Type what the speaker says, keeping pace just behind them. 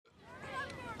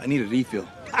I need a refill.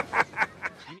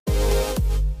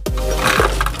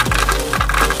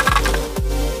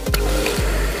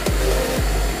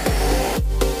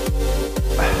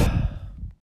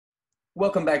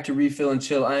 Welcome back to Refill and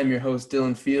Chill. I am your host,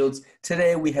 Dylan Fields.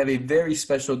 Today we have a very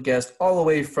special guest all the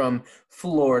way from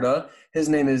Florida. His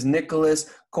name is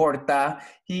Nicholas Korta.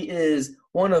 He is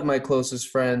one of my closest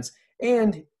friends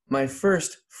and my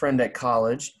first friend at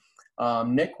college.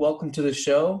 Nick, welcome to the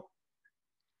show.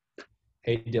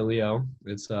 Hey, Dilio.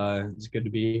 It's good to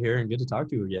be here and good to talk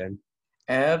to you again.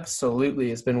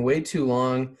 Absolutely. It's been way too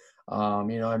long.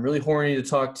 I'm really horny to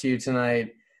talk to you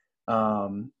tonight.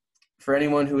 For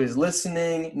anyone who is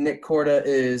listening, Nick Korta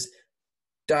is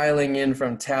dialing in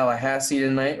from Tallahassee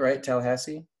tonight, right?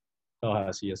 Tallahassee?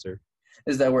 Tallahassee, yes, sir.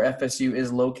 Is that where FSU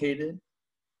is located?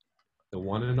 The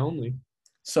one and only.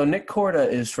 So Nick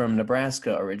Korta is from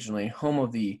Nebraska originally, home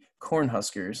of the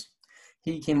Cornhuskers.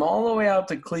 He came all the way out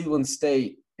to Cleveland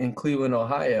State in Cleveland,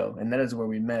 Ohio, and that is where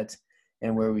we met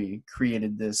and where we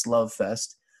created this love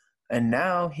fest. And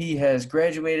now he has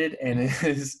graduated and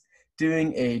is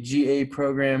doing a GA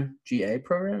program. GA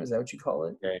program? Is that what you call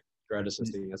it? Okay. Grad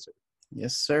assistant, yes, sir.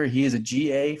 Yes, sir. He is a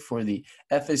GA for the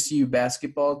FSU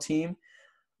basketball team.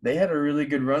 They had a really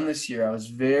good run this year. I was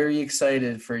very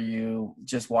excited for you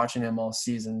just watching them all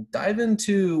season. Dive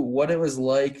into what it was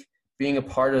like being a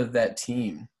part of that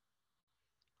team.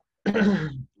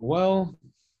 Well,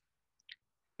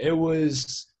 it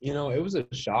was a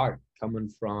shock coming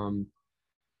from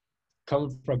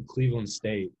Cleveland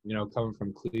State, coming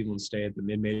from Cleveland State at the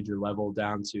mid-major level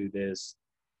down to this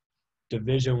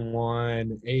Division I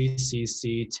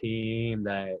ACC team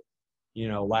that,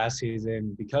 last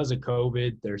season, because of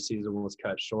COVID, their season was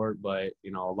cut short, but,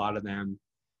 a lot of them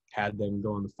had them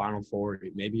go in the Final Four,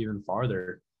 maybe even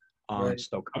farther. Right.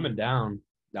 So coming down,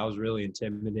 that was really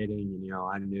intimidating. And,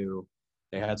 I knew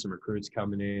they had some recruits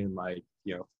coming in, like,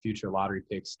 future lottery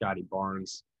pick Scotty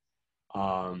Barnes.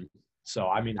 So,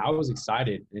 I was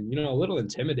excited and, a little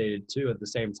intimidated too at the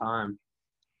same time.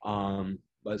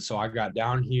 But so I got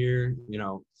down here,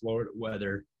 Florida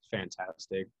weather,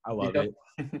 fantastic. I love it.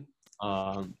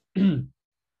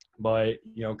 But,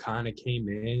 kind of came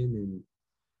in and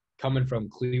coming from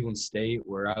Cleveland State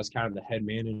where I was kind of the head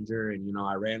manager and,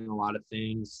 I ran a lot of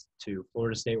things to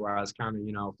Florida State where I was kind of,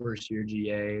 first year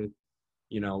GA,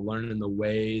 learning the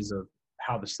ways of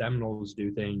how the Seminoles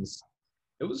do things.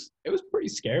 It was pretty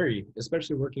scary,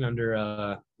 especially working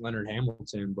under Leonard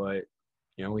Hamilton, but,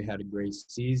 we had a great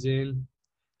season.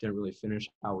 Didn't really finish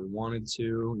how we wanted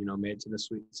to, made it to the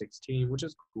Sweet 16, which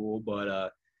is cool.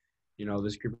 But,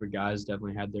 this group of guys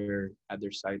definitely had their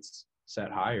sights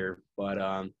set higher. But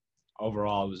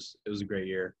overall, it was a great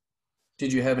year.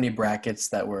 Did you have any brackets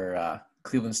that were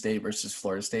Cleveland State versus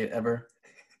Florida State ever?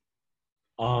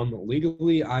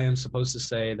 Legally, I am supposed to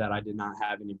say that I did not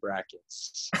have any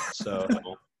brackets. So,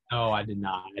 no, I did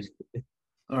not.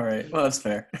 All right. Well, that's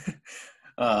fair.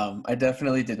 I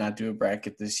definitely did not do a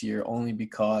bracket this year only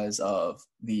because of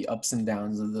the ups and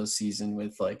downs of the season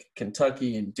with, like,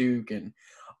 Kentucky and Duke and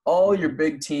all your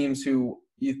big teams who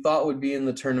you thought would be in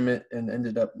the tournament and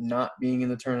ended up not being in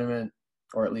the tournament,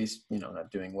 or at least,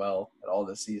 not doing well at all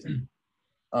this season.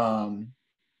 Kind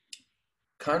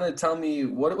of tell me,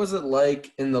 what was it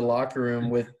like in the locker room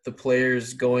with the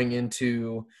players going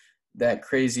into that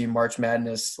crazy March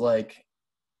Madness? Like,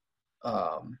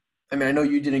 I know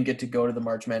you didn't get to go to the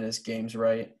March Madness games,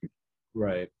 right?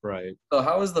 Right. So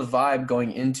how was the vibe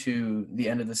going into the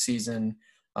end of the season,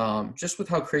 just with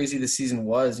how crazy the season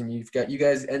was? And you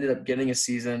guys ended up getting a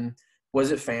season.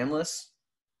 Was it fanless?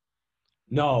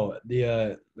 No,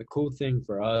 the cool thing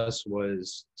for us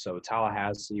was, so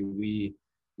Tallahassee, we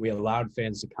allowed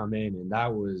fans to come in, and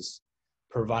that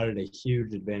provided a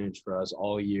huge advantage for us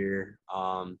all year.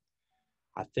 I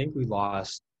think we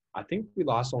lost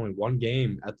only one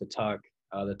game at the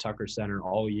Tucker Center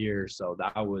all year. So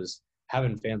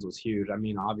having fans was huge.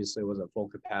 Obviously it wasn't full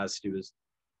capacity. It was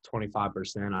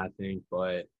 25%, I think.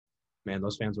 But, man,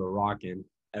 those fans were rocking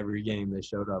every game they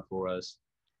showed up for us.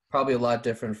 Probably a lot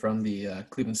different from the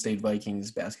Cleveland State Vikings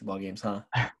basketball games, huh?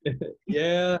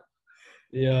 Yeah.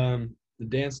 The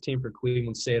dance team for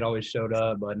Cleveland State always showed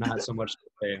up, but not so much the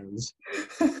fans.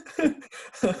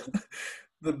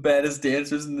 The baddest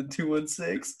dancers in the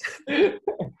 216.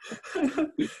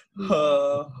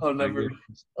 I'll never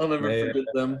forget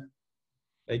them.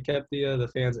 They kept the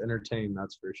fans entertained,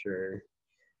 that's for sure.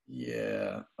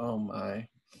 Yeah. Oh my.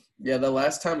 Yeah, the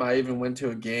last time I even went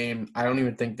to a game, I don't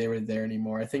even think they were there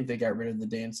anymore. I think they got rid of the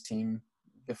dance team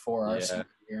before our senior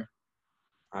year.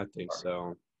 I think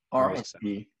so.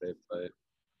 RSP.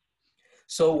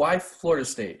 So why Florida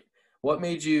State? What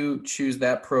made you choose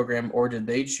that program, or did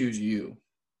they choose you?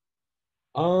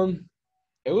 Um,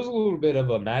 it was a little bit of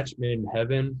a match made in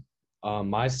heaven.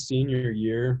 My senior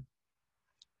year,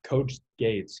 Coach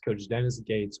Dennis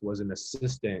Gates, was an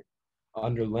assistant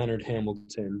under Leonard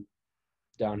Hamilton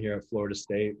down here at Florida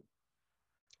State,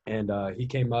 and he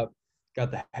came up,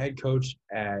 got the head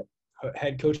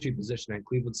coaching position at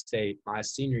Cleveland State my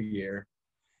senior year,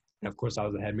 and of course I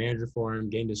was the head manager for him,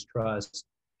 gained his trust.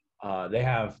 They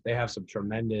have some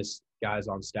tremendous guys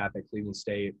on staff at Cleveland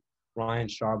State. Ryan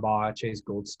Sharbaugh, Chase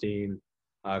Goldstein,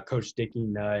 Coach Dickey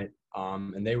Nutt,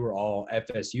 and they were all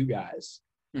FSU guys.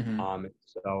 Mm-hmm.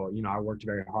 So I worked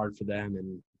very hard for them,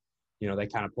 and they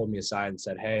kind of pulled me aside and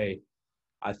said, "Hey,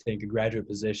 I think a graduate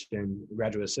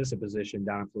assistant position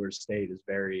down at Florida State is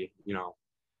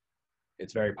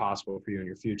it's very possible for you in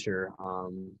your future.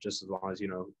 Just as long as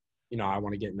I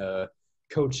want to get into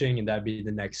coaching, and that'd be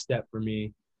the next step for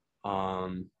me."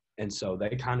 And so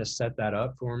they kind of set that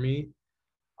up for me.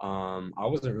 I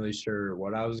wasn't really sure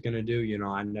what I was going to do.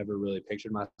 I never really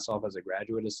pictured myself as a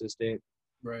graduate assistant.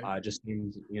 Right. It just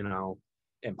seemed,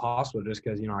 impossible just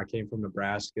because, I came from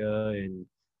Nebraska and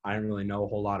I didn't really know a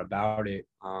whole lot about it.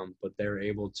 But they were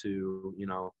able to,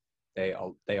 they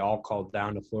all called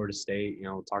down to Florida State,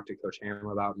 talked to Coach Ham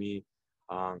about me.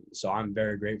 So I'm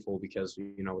very grateful because,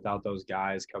 without those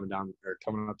guys coming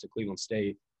up to Cleveland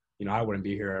State, I wouldn't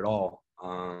be here at all.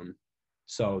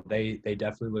 So they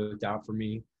definitely looked out for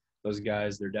me. Those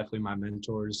guys, they're definitely my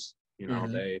mentors.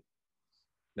 Mm-hmm.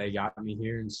 They got me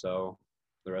here, and so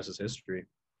the rest is history.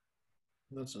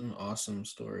 That's an awesome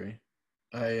story.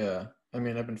 I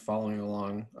mean, I've been following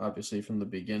along obviously from the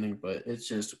beginning, but it's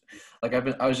just like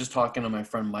I was just talking to my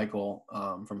friend Michael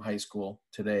from high school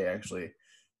today actually,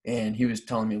 and he was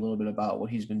telling me a little bit about what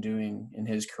he's been doing in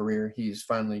his career. He's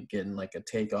finally getting like a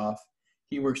takeoff.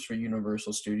 He works for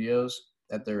Universal Studios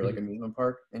at their like Mhm. amusement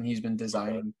park, and he's been Okay.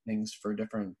 designing things for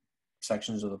different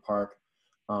sections of the park.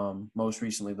 Most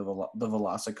recently, the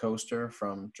Velocicoaster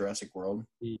from Jurassic World.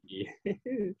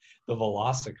 The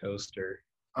Velocicoaster.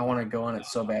 I want to go on it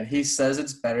so bad. He says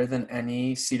it's better than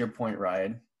any Cedar Point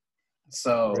ride.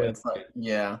 So Really? it's like,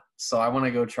 yeah. So I want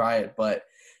to go try it. But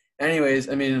anyways,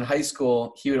 I mean, in high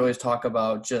school, he would always talk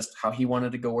about just how he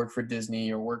wanted to go work for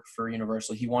Disney or work for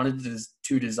Universal. He wanted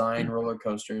to design roller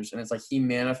coasters, and it's like he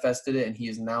manifested it, and he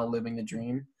is now living the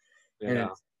dream. And Yeah.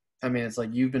 I mean, it's like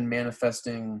you've been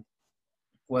manifesting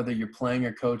whether you're playing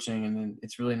or coaching, and then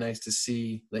it's really nice to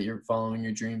see that you're following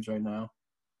your dreams right now.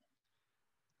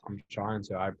 I'm trying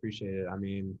to. I appreciate it. I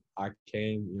mean, I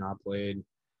played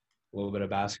a little bit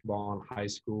of basketball in high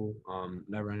school.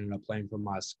 Never ended up playing for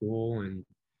my school, and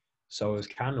so it was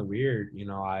kind of weird.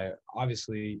 I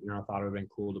obviously, thought it would have been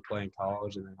cool to play in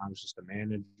college, and then I was just a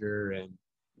manager, and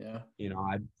Yeah.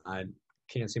 I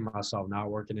can't see myself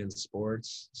not working in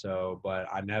sports. So, but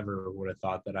I never would have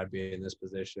thought that I'd be in this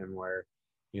position where,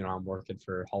 I'm working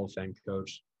for Hall of Fame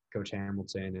Coach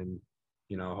Hamilton, and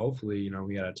hopefully,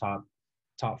 we got a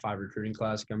top 5 recruiting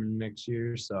class coming next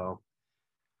year. So,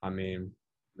 I mean,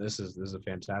 this is a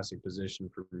fantastic position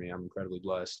for me. I'm incredibly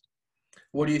blessed.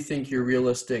 What do you think your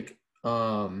realistic,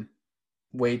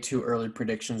 way too early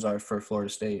predictions are for Florida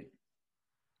State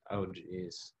Oh,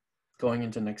 geez, going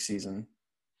into next season?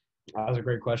 that was a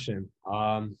great question.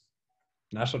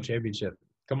 National championship.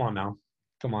 Come on now,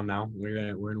 come on now. We're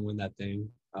gonna win that thing.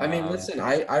 I mean, listen,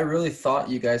 I really thought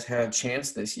you guys had a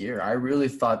chance this year. I really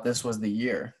thought this was the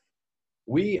year.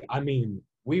 We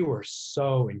were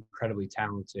so incredibly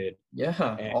talented,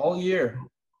 Yeah, and all year.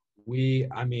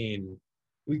 I mean,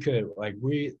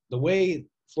 the way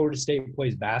Florida State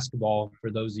plays basketball,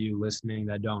 for those of you listening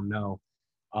that don't know,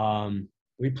 um,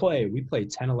 we play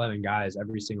 10, 11 guys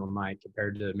every single night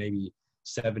compared to maybe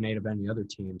 7, 8 of any other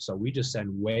team. So we just send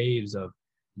waves of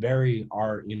we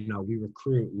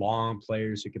recruit long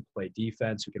players who can play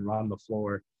defense, who can run the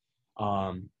floor.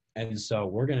 And so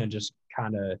we're going to just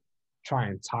kind of try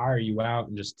and tire you out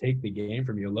and just take the game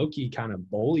from you, low-key kind of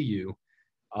bully you.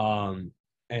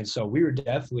 And so we were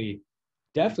definitely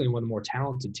one of the more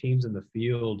talented teams in the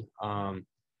field.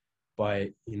 But,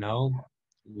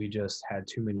 we just had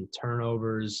too many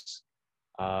turnovers.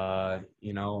 I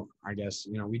guess,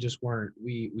 we just weren't –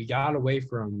 we got away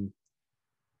from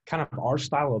kind of our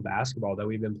style of basketball that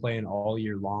we've been playing all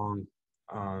year long.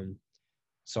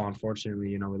 So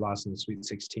unfortunately, we lost in the Sweet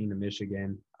 16 to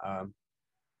Michigan.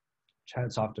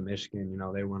 Hats off to Michigan.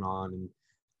 They went on and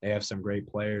they have some great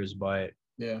players, but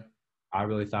Yeah. I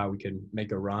really thought we could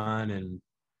make a run and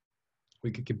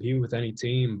we could compete with any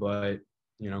team, but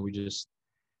we just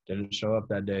didn't show up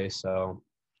that day. So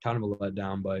kind of a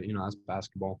letdown, but that's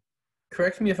basketball.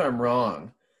 Correct me if I'm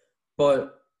wrong,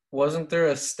 but Wasn't there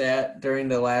a stat during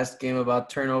the last game about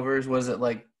turnovers? Was it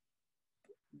like,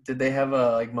 did they have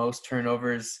a like most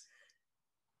turnovers?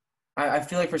 I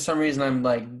feel like for some reason I'm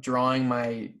like drawing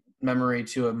my memory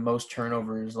to a most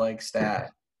turnovers like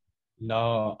stat.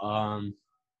 No,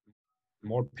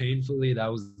 more painfully,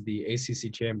 that was the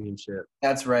ACC championship.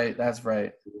 That's right. That's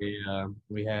right.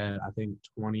 We had, I think,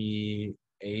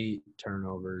 28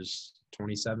 turnovers,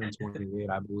 27, 28,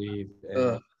 I believe, and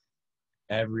Ugh.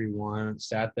 everyone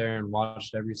sat there and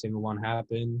watched every single one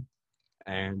happen,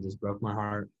 and just broke my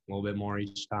heart a little bit more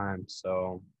each time.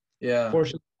 So, Yeah.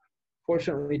 fortunately,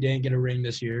 fortunately, didn't get a ring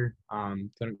this year.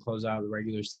 Couldn't close out the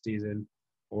regular season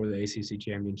or the ACC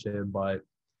championship, but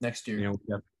Next you year.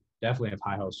 know, definitely have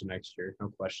high hopes for next year. No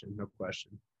question. No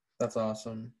question. That's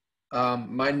awesome.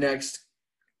 My next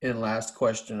and last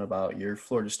question about your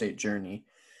Florida State journey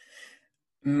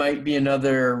might be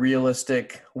another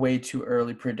realistic, way too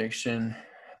early prediction,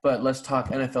 but let's talk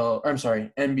NFL. Or I'm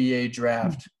sorry, NBA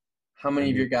draft. How many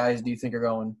of NBA. your guys do you think are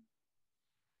going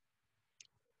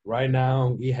Right now,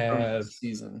 from this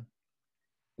season?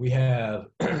 we have.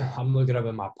 I'm looking up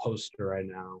at my poster right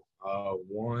now.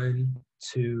 One,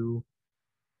 two,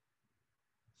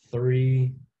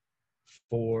 three,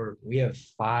 four. We have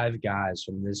five guys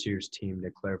from this year's team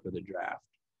declare for the draft,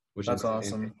 which That's is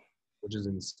awesome. which is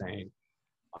insane.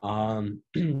 Um,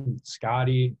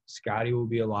 Scotty will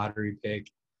be a lottery pick.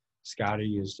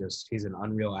 Scotty is just he's an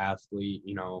unreal athlete.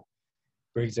 You know,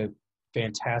 brings a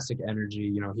fantastic energy.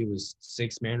 You know, he was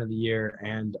sixth man of the year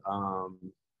and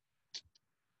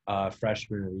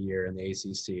freshman of the year in the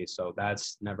ACC. So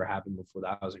that's never happened before.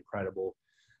 That was incredible.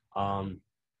 Um,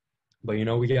 but you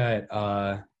know, we got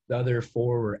the other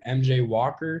four were MJ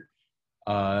Walker,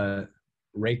 uh,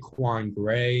 Raekwon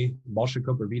Gray, Balsha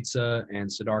Koprivica, and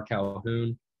Sadar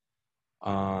Calhoun.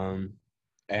 Um,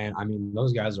 and I mean,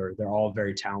 those guys they're all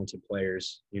very talented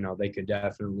players. You know, they could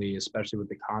definitely, especially with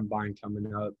the combine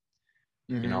coming up,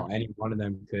 you Hmm. know, any one of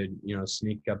them could, you know,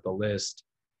 sneak up the list.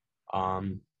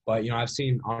 But, you know, I've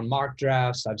seen on mock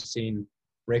drafts, I've seen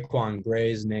Raekwon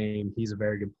Gray's name. He's a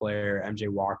very good player. MJ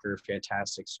Walker,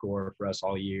 fantastic scorer for us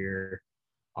all year.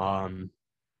 Um,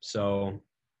 so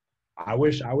I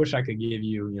wish I could give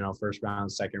you, you know, first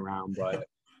round, second round, but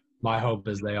my hope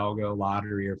is they all go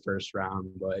lottery or first round,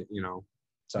 but you know,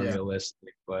 it's Yeah,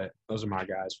 unrealistic. But those are my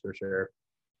guys for sure.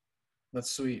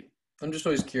 that's sweet. I'm just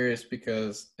always curious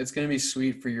because it's going to be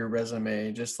sweet for your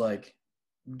resume, just like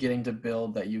getting to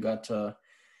build that you got to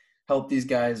help these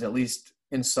guys at least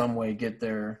in some way get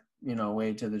their,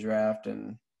 way to the draft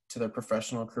and to their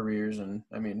professional careers. And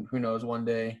I mean, who knows, one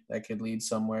day that could lead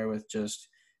somewhere with just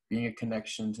being a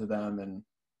connection to them and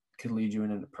could lead you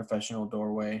in a professional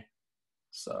doorway.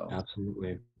 So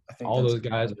Absolutely. I think All that's those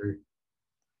guys are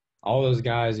all those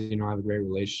guys, you know, I have a great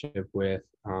relationship with.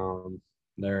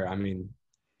 They're, I mean,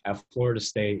 at Florida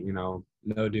State, you know,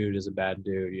 no dude is a bad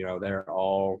dude. You know, they're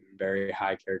all very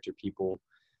high character people.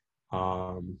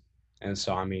 Um, and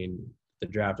so, I mean, if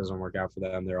the draft doesn't work out for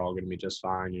them, they're all going to be just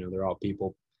fine. You know, they're all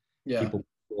people, yeah.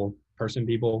 personal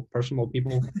people,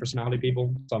 personality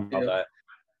people, something Yeah. about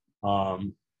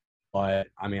that. But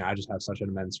I mean, I just have such an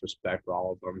immense respect for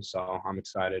all of them. So I'm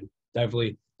excited.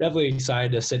 Definitely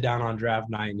excited to sit down on draft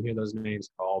night and hear those names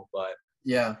called. But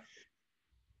Yeah.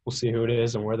 we'll see who it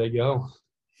is and where they go.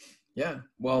 Yeah.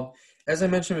 Well, as I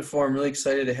mentioned before, I'm really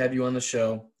excited to have you on the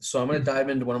show. So I'm going to dive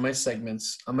into one of my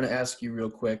segments. I'm going to ask you real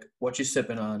quick, what you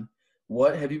sipping on?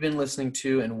 What have you been listening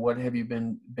to and what have you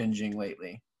been binging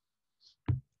lately?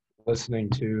 Listening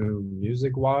to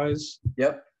music wise,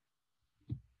 Yep.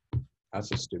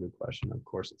 that's a stupid question. Of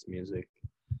course, it's music.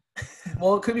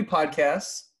 Well, it could be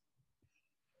podcasts.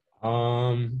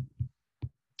 Um,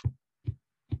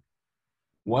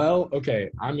 well, okay.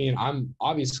 I mean, I'm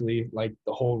obviously like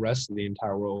the whole rest of the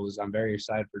entire world is I'm very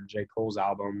excited for J. Cole's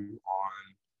album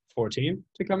on 14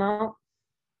 to come out.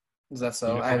 Is that You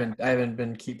so? I know, haven't I haven't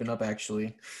been keeping up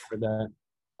actually. for that.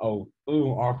 Oh, ooh,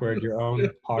 awkward. Your own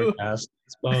podcast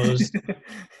exposed.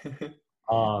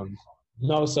 Um,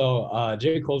 no, so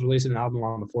J. Cole's releasing an album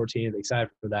on the 14th. Excited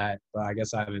for that, but I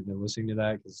guess I haven't been listening to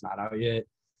that because it's not out yet.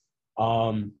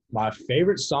 My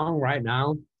favorite song right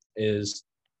now is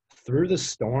 "Through the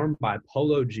Storm" by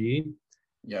Polo G,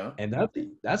 Yeah. and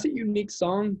that's a unique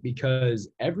song because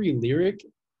every lyric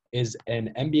is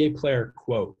an NBA player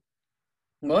quote.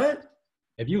 What?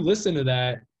 If you listen to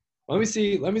that, let me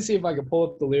see if I can pull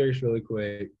up the lyrics really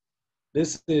quick.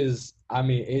 This is, I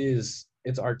mean, it's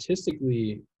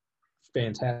artistically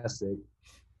fantastic.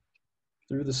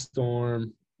 Through the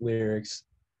Storm lyrics.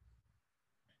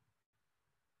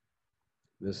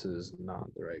 This is not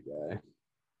the right guy.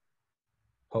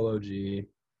 Polo G.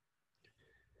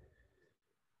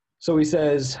 So he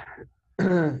says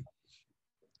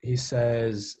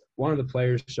one of the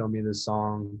players showed me this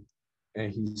song,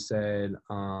 and he said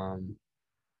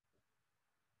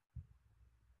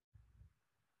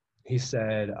he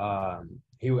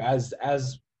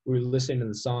as we were listening to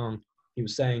the song, he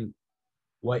was saying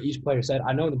what each player said.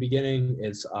 I know in the beginning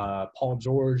it's Paul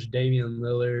George, Damian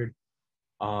Lillard,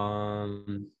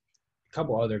 a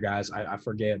couple other guys I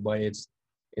forget, but it's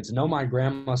know my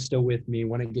grandma's still with me.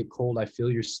 When it get cold, I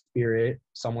feel your spirit.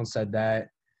 Someone said that.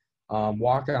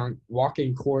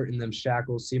 Walking court in them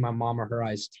shackles, see my mama, her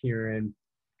eyes tearing,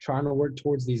 trying to work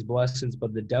towards these blessings,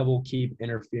 but the devil keep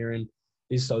interfering.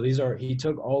 He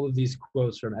took all of these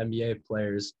quotes from NBA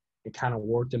players and kind of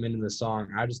worked them into the song.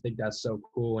 I just think that's so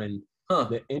cool. And Huh.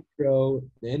 the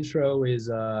intro is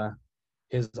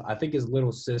I think his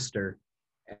little sister,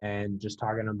 and just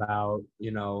talking about,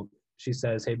 she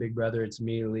says, "Hey big brother, it's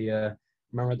me, Leah.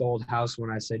 Remember the old house when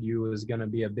I said you was gonna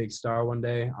be a big star one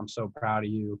day? I'm so proud of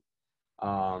you."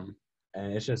 And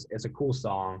it's a cool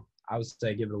song. I would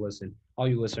say give it a listen. All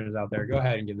you listeners out there, go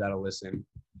ahead and give that a listen.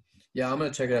 Yeah, I'm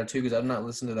gonna check it out too because I've not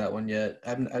listened to that one yet.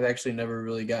 I've actually never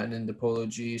really gotten into Polo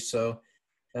G, so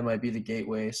that might be the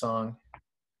gateway song.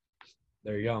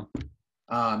 There you go.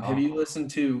 Have you listened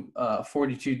to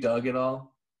 42 Doug at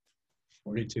all?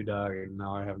 42 Doug.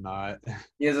 No, I have not.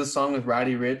 He has a song with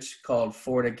Roddy Ricch called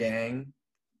 "For the Gang,"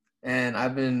 and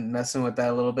I've been messing with that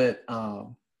a little bit.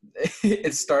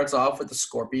 It starts off with the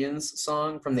Scorpions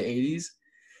song from the 80s,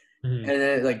 Mhm. and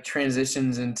then it like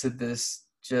transitions into this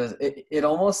it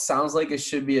almost sounds like it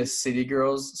should be a City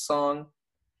Girls song,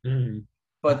 Mhm.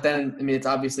 but then I mean it's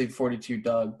obviously 42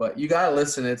 Doug, but you gotta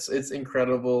listen. It's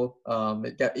incredible.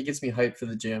 It gets me hyped for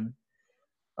the gym.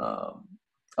 Um,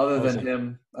 Other Oh, than so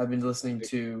him, I've been listening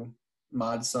to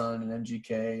Mod Sun and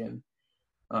MGK, and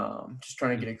just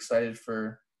trying to get excited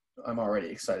for. I'm already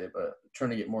excited, but trying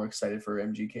to get more excited for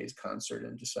MGK's concert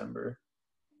in December.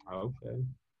 okay.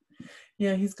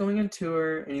 Yeah, he's going on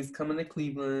tour and he's coming to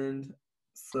Cleveland.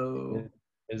 So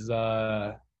Is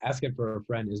asking for a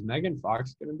friend. Is Megan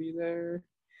Fox gonna be there?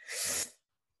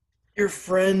 your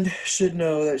friend should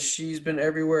know that she's been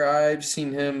everywhere I've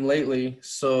seen him lately.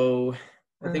 So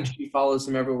I think she follows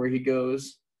him everywhere he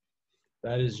goes.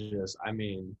 That is just, I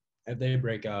mean, if they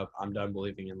break up, I'm done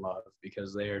believing in love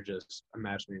because they are just a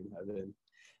match made in heaven.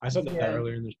 I said that Yeah.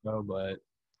 earlier in the show, but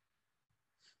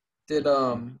Did did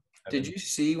heaven. you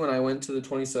see when I went to the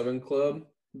 27 Club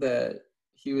that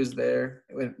he was there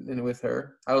with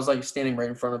her? I was like standing right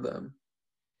in front of them.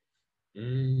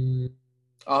 Mm,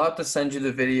 I'll have to send you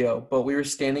the video, but we were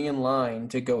standing in line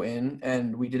to go in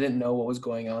and we didn't know what was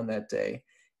going on that day.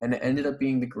 And it ended up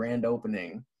being the grand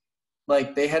opening.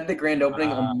 Like they had the grand opening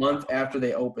a uh, month after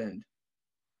they opened.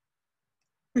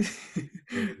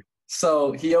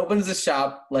 So he opens the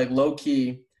shop like low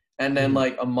key, and then mm,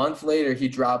 like a month later he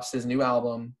drops his new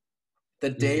album. The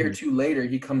day or mm, two later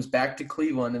he comes back to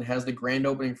Cleveland and has the grand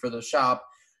opening for the shop,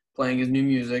 playing his new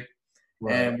music.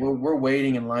 right. And we're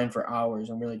waiting in line for hours,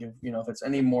 and we're like, if it's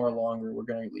any more longer, we're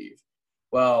gonna leave.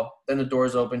 Well, then the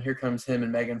doors open. Here comes him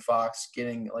and Megan Fox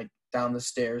getting like down the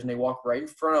stairs, and they walk right in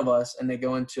front of us, and they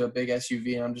go into a big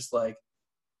SUV, and I'm just like,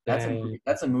 Dang,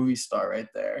 that's a movie star right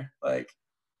there. Like,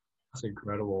 that's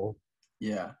incredible.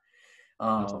 yeah.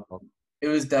 That's Um, awesome. it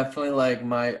was definitely like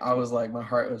I was like my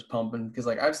heart was pumping because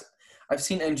like I've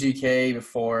seen MGK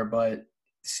before, but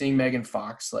seeing Megan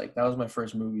Fox like that was my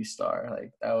first movie star.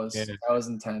 Like Yeah, that was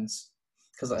intense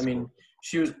because I that's mean cool.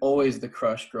 she was always the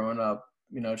crush growing up.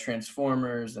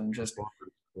 Transformers and just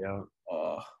Yeah,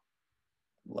 oh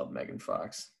love Megan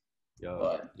Fox. yeah,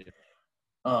 But yeah.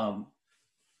 um,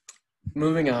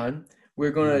 moving on,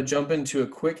 we're going to Mm. jump into a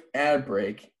quick ad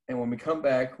break, and when we come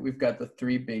back, we've got the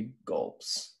three big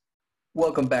gulps.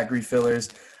 Welcome back, refillers.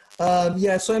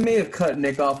 Yeah, so I may have cut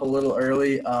Nick off a little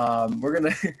early. We're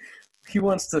gonna. He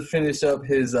wants to finish up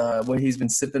his what he's been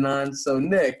sipping on. So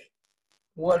Nick,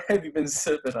 what have you been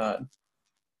sipping on?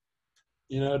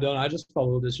 Don, I just felt a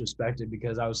little disrespected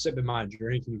because I was sipping my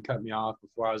drink and you cut me off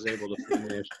before I was able to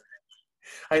finish.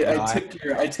 I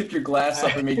I, tipped your glass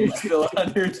up and made you spill it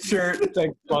on your shirt. it's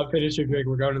like, well, finish your drink.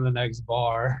 We're going to the next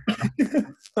bar.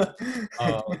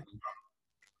 Um,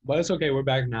 but it's okay. We're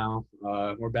back now.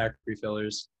 We're back,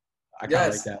 refillers. I kind of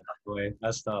like Yes, that by the way.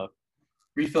 That's tough.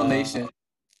 refill Uh, nation.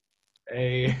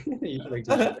 hey, you drink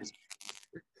too much.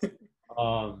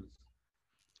 Um,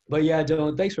 but yeah,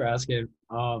 Dylan, thanks for asking.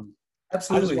 I just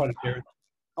Absolutely. wanted to share.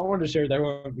 I wanted to share that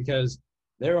one because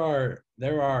there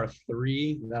are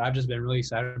three that I've just been really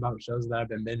excited about, shows that I've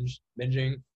been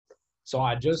binging. So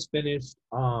I just finished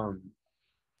All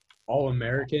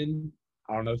American.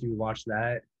 I don't know if you watched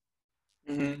that.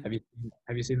 Hmm.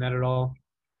 Have you seen that at all?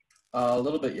 A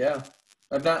little bit, yeah.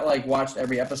 I've not like watched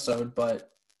every episode,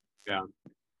 but Yeah.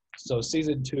 So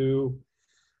season 2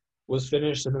 was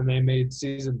finished, and then they made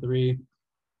season 3,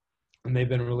 and they've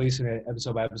been releasing it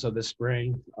episode by episode this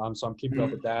spring. So I'm keeping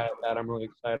up with that. That I'm really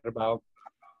excited about.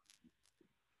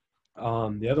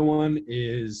 The other one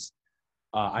is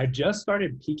I just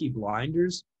started Peaky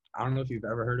Blinders. I don't know if you've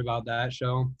ever heard about that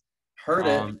show. Heard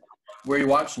it. Where are you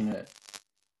watching it?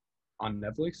 On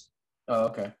Netflix. Oh,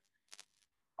 okay.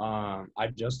 I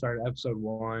just started episode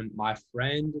 1. My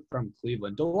friend from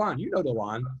Cleveland, DeLon, you know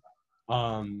DeLon.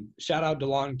 Shout out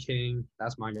DeLon King.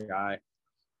 That's my guy.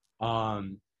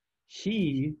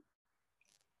 He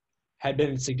had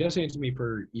been suggesting it to me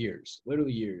for years,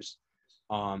 literally years.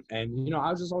 And you know,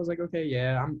 I was just always like, okay,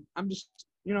 yeah, I'm just,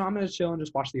 you know, I'm gonna chill and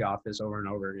just watch The Office over and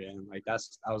over again. Like that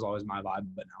was always my vibe,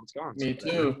 but now it's gone. Me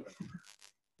too.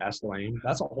 That's lame.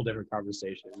 That's a whole different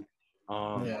conversation.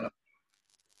 Yeah.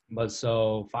 But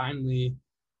so finally,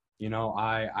 you know,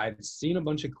 I'd seen a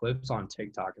bunch of clips on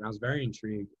TikTok, and I was very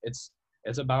intrigued. It's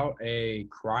about a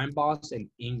crime boss in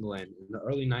England in the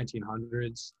early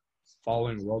 1900s,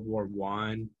 following World War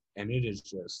I, and it is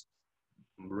just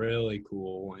really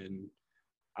cool. And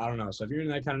I don't know. So if you're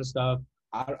into that kind of stuff,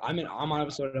 I'm on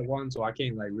episode 1, so I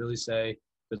can't like really say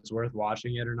if it's worth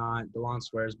watching it or not. DeLon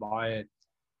swears by it.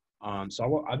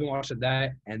 So I've been watching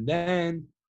that, and then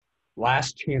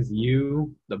Last Chance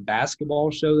U, the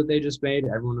basketball show that they just made.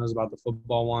 Everyone knows about the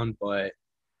football one, but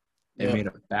they made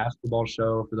a basketball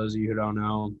show for those of you who don't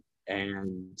know.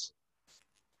 And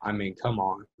I mean, come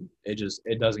on,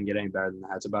 it doesn't get any better than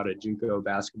that. It's about a JUCO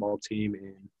basketball team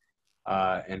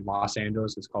in Los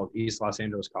Angeles. It's called East Los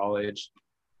Angeles College.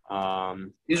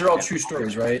 These are all true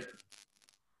stories, right?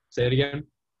 Say it again.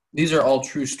 These are all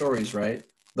true stories, right?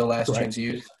 The Last Chance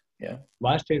U. Yeah.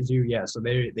 Last Chance U, yeah. So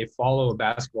they follow a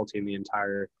basketball team the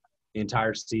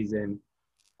entire season.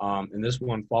 And this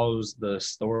one follows the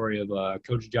story of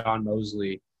Coach John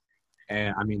Mosley.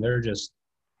 And I mean, they're just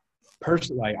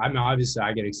personally, like, I mean, obviously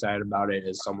I get excited about it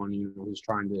as someone, you know, who's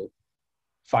trying to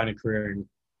find a career in,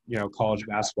 you know, college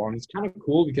basketball. And it's kind of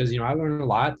cool because, you know, I learned a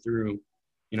lot through,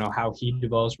 you know, how he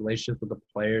develops relationships with the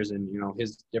players and, you know,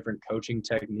 his different coaching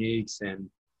techniques. And,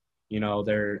 you know,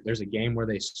 there's a game where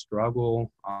they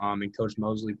struggle, and Coach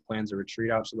Mosley plans a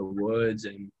retreat out to the woods,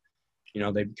 and, you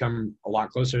know, they become a lot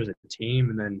closer as a team.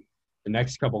 And then the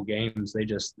next couple games,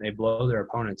 they blow their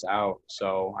opponents out.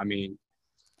 So, I mean,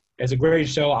 it's a great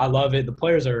show. I love it. The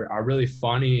players are really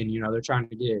funny, and, you know, they're trying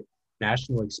to get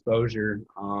national exposure.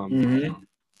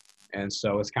 And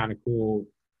so it's kind of cool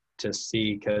to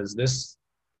see because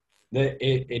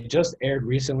it just aired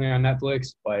recently on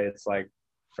Netflix, but it's like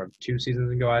from 2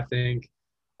 seasons ago, I think.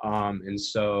 And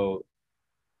so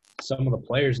some of the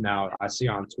players now I see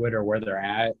on Twitter where they're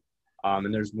at.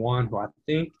 And there's one who I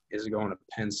think is going to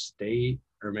Penn State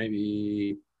or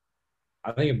maybe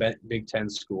I think a Big Ten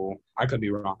school. I could be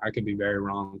wrong. I could be very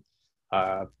wrong.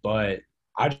 But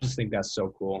I just think that's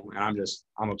so cool. And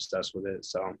I'm obsessed with it.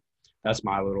 So that's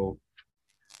my little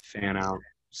fan out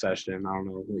session. I don't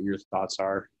know what your thoughts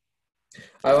are.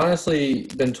 I've honestly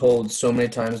been told so many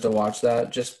times to watch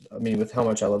that, I mean, with how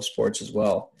much I love sports as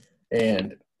well.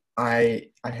 And I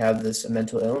have this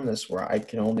mental illness where I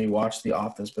can only watch The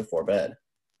Office before bed.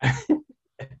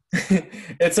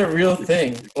 It's a real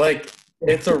thing. Like,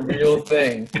 it's a real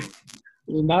thing.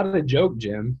 Not a joke,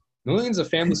 Jim. Millions of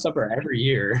families suffer every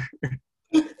year.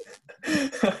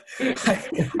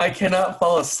 I cannot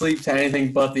fall asleep to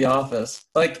anything but The Office.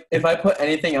 Like, if I put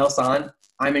anything else on,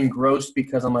 I'm engrossed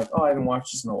because I'm like, oh, I haven't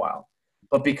watched this in a while.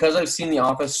 But because I've seen The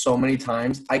Office so many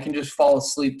times, I can just fall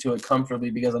asleep to it comfortably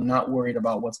because I'm not worried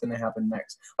about what's going to happen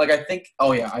next. Like, I think,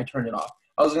 oh, yeah, I turned it off.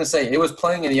 I was going to say, it was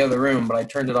playing in the other room, but I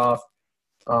turned it off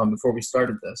before we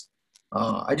started this.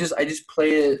 I just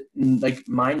play it, like,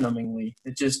 mind-numbingly.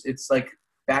 It's like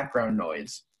background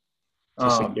noise.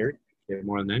 It's a security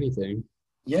more than anything.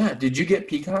 Yeah. Did you get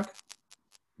Peacock?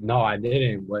 No, I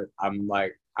didn't. But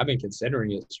I've been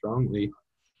considering it strongly.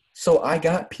 So I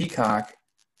got Peacock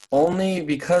only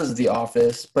because of The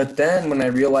Office, but then when I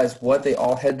realized what they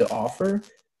all had to offer,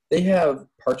 they have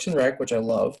Parks and Rec, which I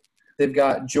love. They've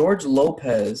got George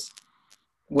Lopez,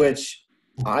 which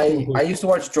I used to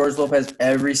watch George Lopez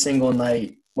every single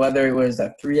night, whether it was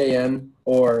at 3 a.m.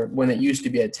 or when it used to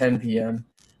be at 10 p.m.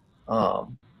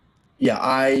 Yeah,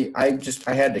 I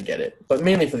had to get it, but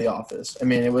mainly for The Office. I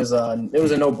mean, it was a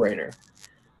no-brainer.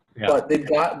 Yeah. But they've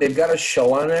got a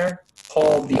show on there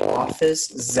called The Office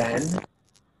Zen,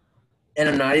 and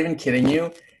I'm not even kidding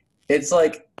you. It's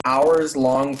like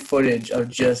hours-long footage of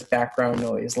just background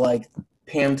noise, like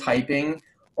Pam typing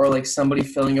or like somebody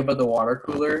filling up at the water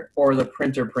cooler or the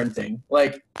printer printing.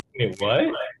 Like, Wait, what?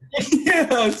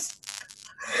 Yes,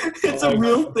 it's a Like,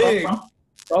 real thing.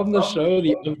 from the show,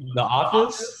 The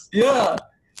Office? Yeah.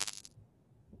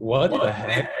 What the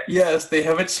heck? Yes, they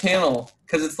have a channel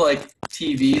because it's like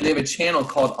TV. They have a channel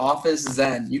called Office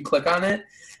Zen. You click on it,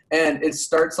 and it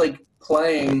starts like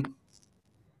playing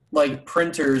like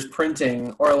printers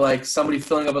printing, or like somebody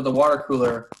filling up at the water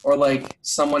cooler, or like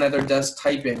someone at their desk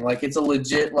typing. Like it's a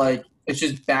legit like it's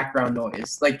just background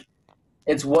noise. Like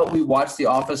it's what we watch The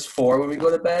Office for when we go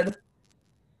to bed,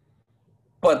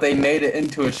 but they made it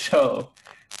into a show.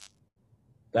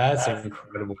 That's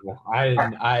incredible.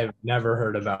 I've never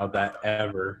heard about that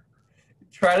ever.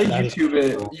 Try to That is YouTube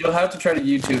it. cool. You'll have to try to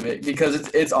YouTube it because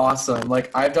it's awesome.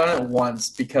 Like I've done it once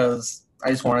because I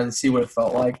just wanted to see what it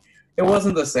felt like. It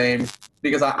wasn't the same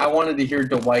because I wanted to hear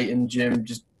Dwight and Jim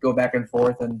just go back and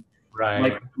forth, and Right.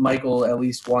 like Michael at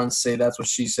least once say that's what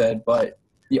she said. But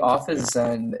The Office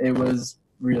and it was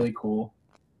really cool.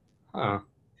 Huh.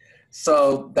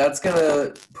 So that's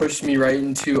gonna push me right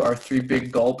into our three big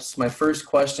gulps. My first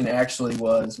question actually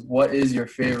was, what is your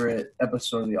favorite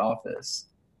episode of The Office?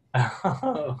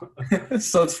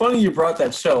 So it's funny you brought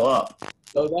that show up.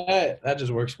 So that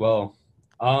just works well.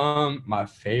 My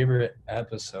favorite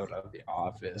episode of The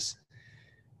Office.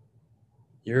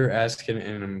 You're asking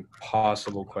an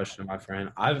impossible question, my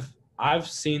friend. I've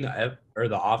seen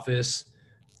The Office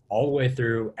all the way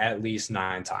through at least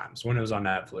 9 times when it was on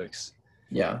Netflix.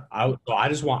 Yeah. I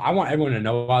want everyone to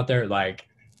know out there, like,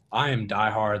 I am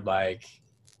diehard. Like,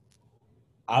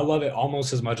 I love it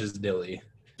almost as much as Dilly.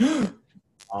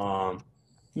 Um,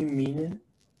 You mean it?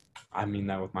 I mean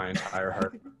that with my entire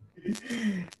heart.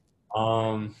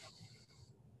 Um,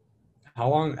 how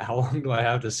long do I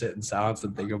have to sit in silence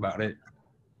and think about it?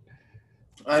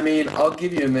 I mean, I'll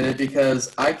give you a minute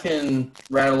because I can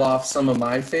rattle off some of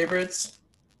my favorites.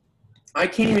 I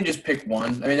can't even just pick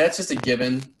one. I mean, that's just a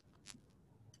given.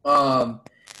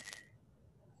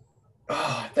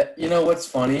 You know what's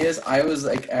funny is I was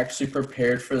like actually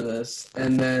prepared for this,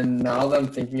 and then now that I'm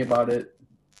thinking about it,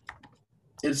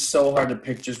 it's so hard to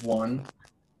pick just one.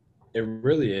 It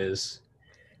really is.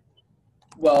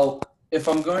 Well, if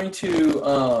I'm going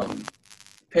to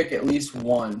pick at least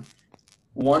one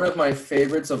of my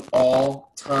favorites of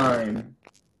all time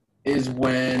is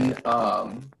when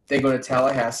they go to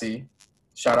Tallahassee.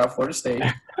 Shout out Florida State.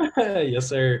 Yes,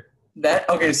 sir.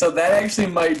 So that actually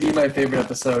might be my favorite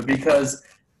episode because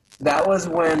that was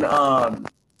when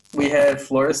we had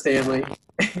Florida Stanley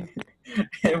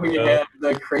and we had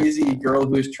the crazy girl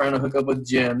who was trying to hook up with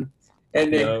Jim,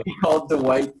 and they called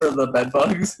Dwight for the bed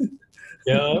bugs.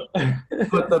 Yeah.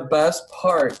 But the best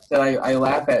part that I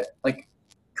laugh at, like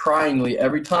cryingly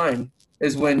every time,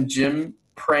 is when Jim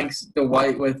pranks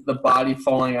Dwight with the body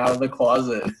falling out of the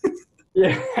closet.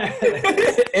 Yeah.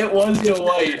 It was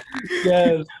Dwight.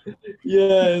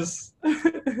 Yes.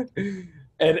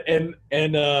 And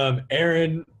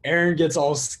Aaron gets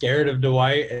all scared of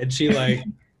Dwight, and she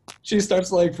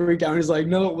starts like freak out. He's like,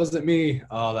 "No, it wasn't me."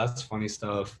 Oh, that's funny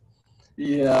stuff.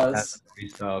 Yes. That's funny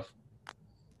stuff.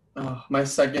 Oh, my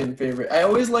second favorite. I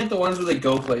always like the ones where they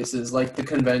go places, like the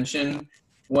convention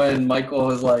when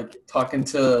Michael is like talking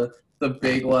to the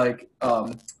big like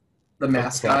the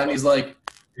mascot, and he's like,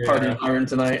 "Party iron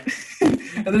tonight," and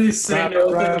then he's sitting there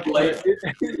with the light.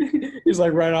 He's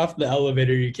like right off the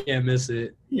elevator. You can't miss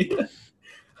it. Yeah.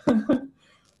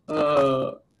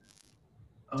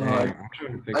 Dang,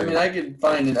 I mean, I could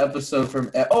find an episode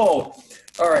from. Oh,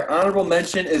 all right. Honorable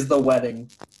mention is the wedding.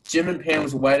 Jim and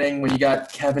Pam's wedding when you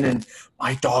got Kevin and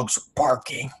my dog's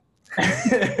barking.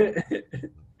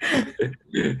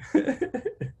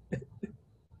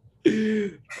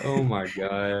 Oh my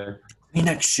god.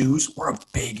 Kleenex shoes were a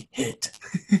big hit.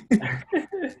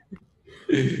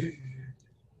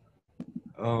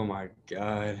 Oh my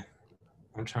god.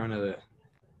 I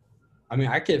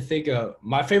could think of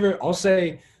my favorite. I'll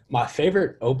say my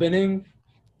favorite opening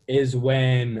is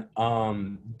when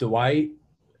Dwight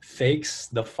fakes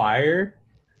the fire.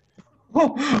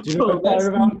 Do you know what I'm talking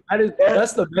about?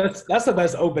 That's the best. That's the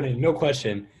best opening, no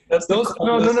question. No.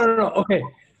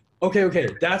 Okay.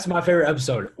 That's my favorite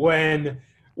episode.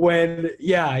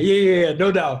 Yeah,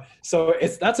 no doubt. So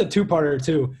that's a two-parter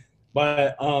too.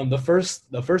 But the first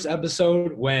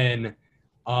episode when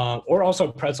or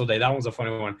also Pretzel Day, that one's a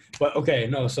funny one. But okay,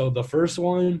 no, so the first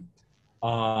one,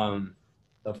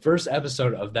 the first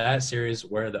episode of that series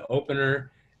where the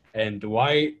opener and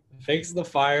Dwight fakes the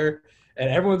fire and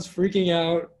everyone's freaking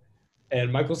out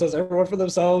and Michael says everyone for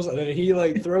themselves, and then he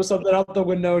like throws something out the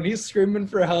window and he's screaming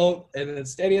for help, and then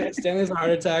Stanley has a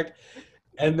heart attack.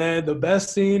 And then the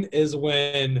best scene is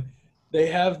when they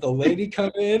have the lady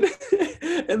come in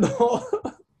and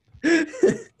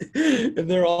And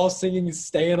they're all singing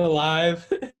 "Staying Alive,"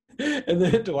 and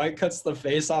then Dwight cuts the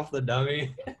face off the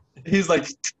dummy. He's like,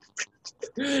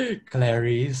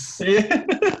 Clarice. yeah.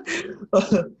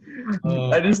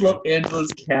 Oh I my just love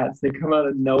Angela's cats. They come out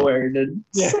of nowhere and then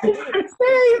yeah.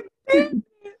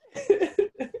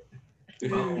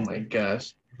 oh my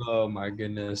gosh. Oh my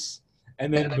goodness.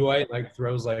 And then Dwight like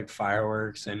throws like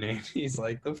fireworks and he's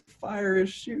like, the fire is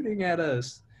shooting at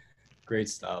us. Great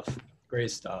stuff.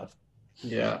 Great stuff.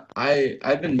 Yeah,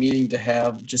 I've been meaning to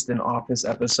have just an Office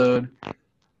episode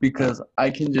because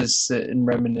I can just sit and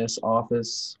reminisce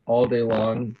Office all day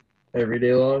long, every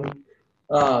day long.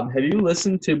 Have you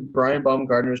listened to Brian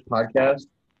Baumgartner's podcast?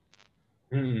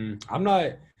 I'm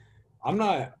not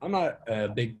a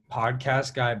big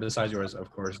podcast guy besides yours,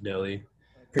 of course, Dilly.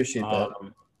 Appreciate that.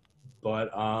 But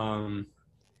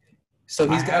So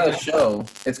he's got a show.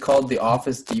 It's called The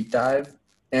Office Deep Dive.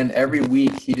 And every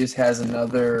week he just has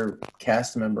another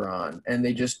cast member on. And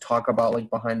they just talk about like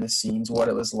behind the scenes, what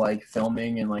it was like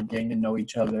filming and like getting to know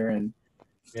each other and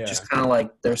just kind of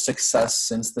like their success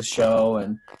since the show.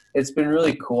 And it's been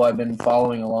really cool. I've been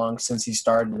following along since he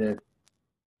started it.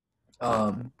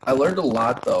 I learned a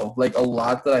lot though, like a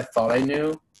lot that I thought I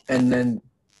knew. And then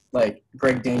like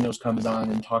Greg Daniels comes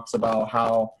on and talks about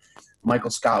how Michael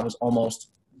Scott was almost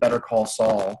Better Call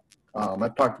Saul.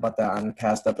 I've talked about that on a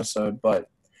past episode, but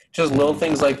just little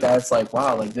things like that. It's like,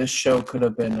 wow, like this show could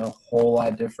have been a whole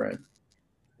lot different.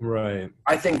 Right.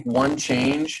 I think one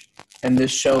change and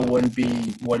this show wouldn't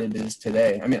be what it is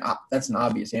today. I mean, that's an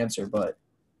obvious answer, but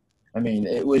I mean,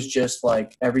 it was just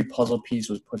like every puzzle piece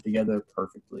was put together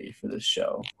perfectly for this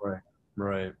show.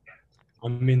 Right. I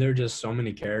mean, there are just so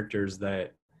many characters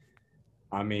that,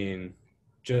 I mean,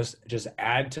 just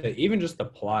add to even just the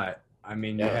plot. I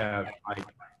mean, you have like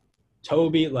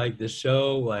Toby, like the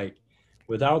show, like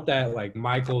without that like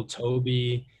Michael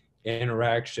Toby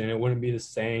interaction, it wouldn't be the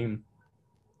same.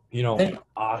 You know,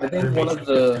 I think one of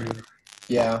the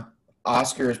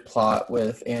Oscar's plot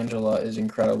with Angela is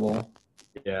incredible.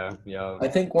 Yeah. I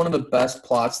think one of the best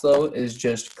plots though is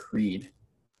just Creed.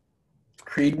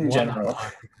 Creed in general.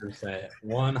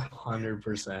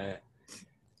 100%.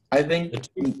 I think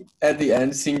at the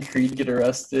end, seeing Creed get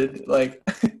arrested, like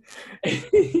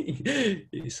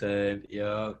he said,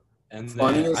 "Yeah," and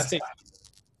then I think.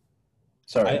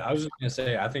 Sorry, I was just gonna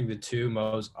say, I think the two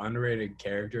most underrated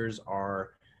characters are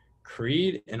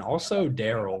Creed and also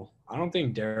Daryl. I don't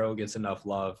think Daryl gets enough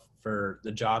love for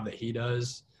the job that he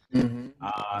does. Mm-hmm.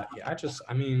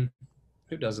 I mean,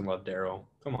 who doesn't love Daryl?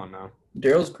 Come on now.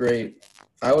 Daryl's great.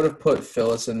 I would have put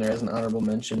Phyllis in there as an honorable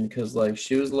mention because, like,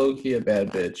 she was low-key a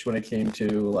bad bitch when it came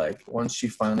to, like, once she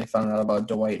finally found out about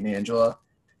Dwight and Angela.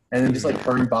 And then just, like,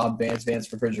 her and Bob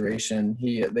Vance Refrigeration,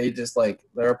 they just, like,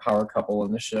 they're a power couple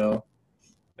in the show.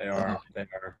 They are.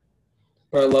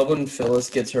 But I love when Phyllis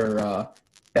gets her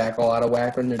back all out of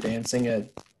whack when they're dancing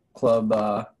at Club,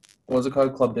 what was it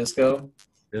called? Club Disco?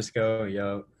 Disco,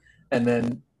 yo. And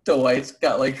then Dwight's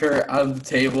got, like, her on the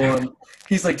table, and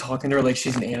he's, like, talking to her like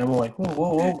she's an animal, like,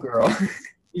 whoa, girl.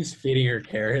 He's feeding her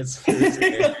carrots. One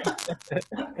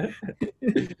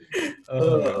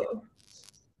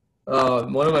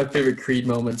of my favorite Creed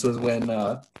moments was when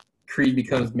Creed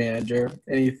becomes manager,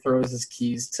 and he throws his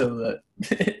keys to the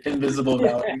invisible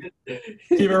valley.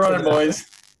 Keep it running, boys.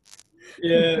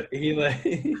 Yeah,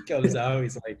 he comes out.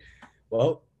 He's like,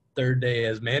 well, third day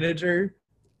as manager.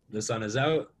 The sun is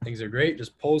out. Things are great.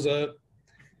 Just pulls up,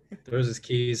 throws his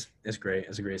keys. It's great.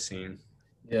 It's a great scene.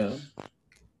 Yeah.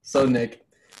 So Nick,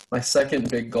 my second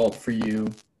big gulp for you,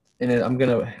 and I'm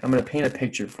gonna paint a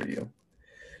picture for you.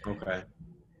 Okay.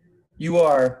 You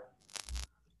are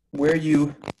where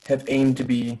you have aimed to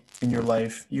be in your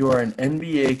life. You are an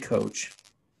NBA coach.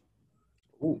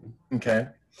 Ooh. Okay.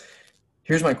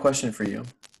 Here's my question for you.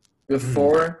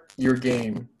 Before your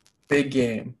game, big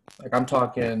game, like I'm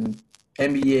talking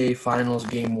NBA Finals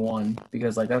Game 1,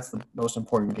 because like that's the most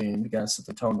important game. You gotta set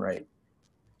the tone right.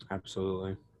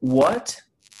 Absolutely. What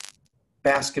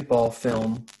basketball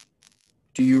film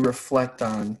do you reflect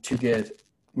on to get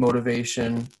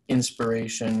motivation,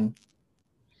 inspiration?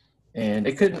 And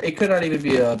it could not even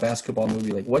be a basketball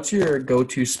movie. Like, what's your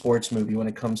go-to sports movie when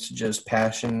it comes to just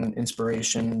passion,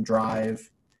 inspiration,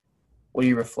 drive? What do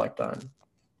you reflect on?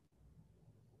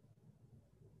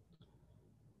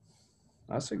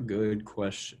 That's a good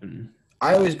question.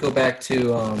 I always go back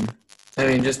to,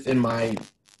 just in my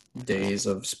days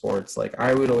of sports, like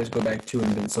I would always go back to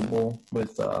Invincible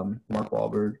with Mark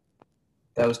Wahlberg.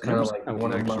 That was kind of like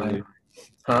one of my,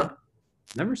 huh?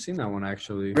 Never seen that one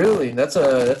actually. Really, that's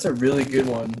a really good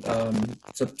one.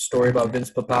 It's a story about Vince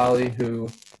Papale, who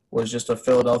was just a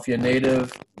Philadelphia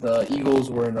native. The Eagles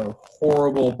were in a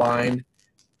horrible bind,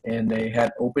 and they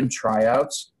had open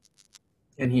tryouts,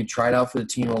 and he tried out for the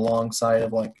team alongside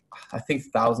of like I think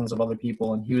thousands of other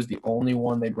people, and he was the only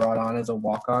one they brought on as a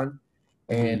walk on,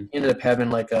 and Hmm. he ended up having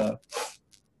like a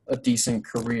decent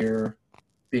career,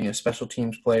 being a special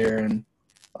teams player, and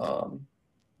um,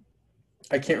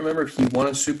 I can't remember if he won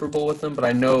a Super Bowl with them, but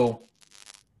I know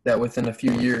that within a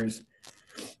few years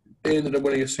they ended up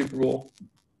winning a Super Bowl.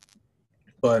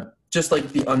 But just like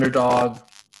the underdog,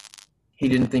 he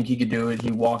didn't think he could do it.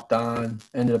 He walked on,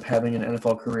 ended up having an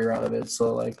NFL career out of it.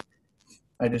 So like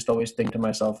I just always think to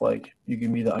myself, like, you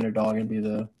can be the underdog and be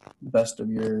the best of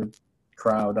your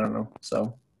crowd. I don't know.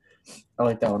 So I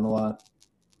like that one a lot.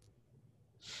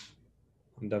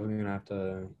 I'm definitely gonna have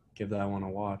to give that one a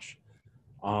watch.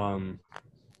 Um,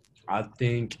 I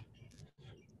think,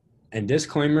 and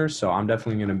disclaimer, so I'm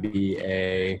definitely gonna be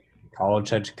a college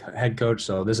head coach.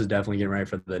 So this is definitely getting ready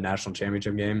for the national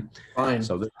championship game. Fine.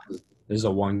 So this is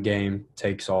a one game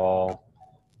takes all,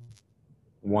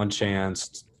 one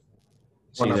chance.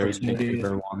 One See everything you've opportunity.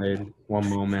 ever wanted, one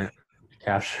moment,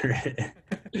 capture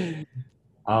it.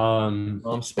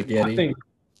 I Spaghetti. think.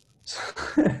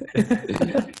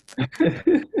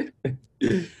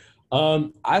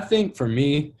 I think for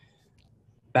me,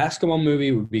 basketball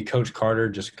movie would be Coach Carter,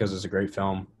 just because it's a great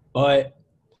film. But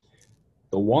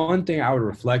the one thing I would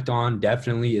reflect on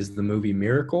definitely is the movie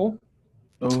Miracle.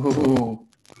 Oh,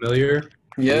 Familiar?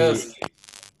 The yes.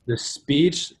 the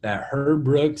speech that Herb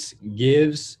Brooks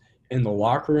gives in the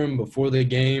locker room before the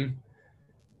game.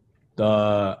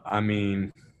 I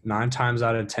mean, 9 times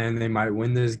out of 10 they might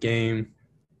win this game,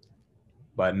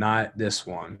 but not this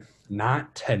one.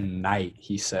 Not tonight,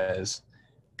 he says.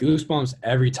 Goosebumps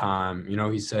every time.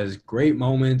 He says great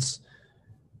moments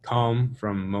come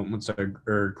from moments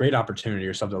or great opportunity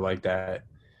or something like that.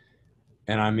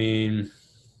 And I mean,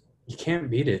 you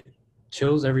can't beat it.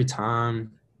 Chills every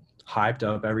time, hyped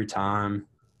up every time.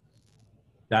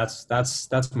 That's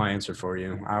my answer for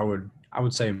you. I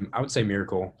would say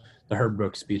Miracle, the Herb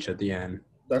Brooks speech at the end.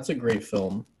 That's a great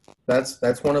film. That's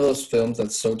one of those films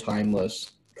that's so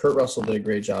timeless. Kurt Russell did a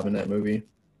great job in that movie.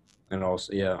 And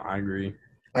also, yeah, I agree.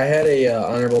 I had a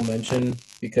honorable mention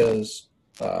because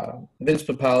Vince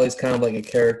Papale is kind of like a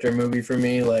character movie for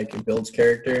me, like it builds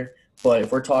character. But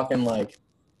if we're talking like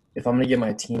if I'm gonna get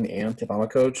my team amped, if I'm a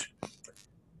coach,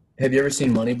 have you ever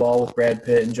seen Moneyball with Brad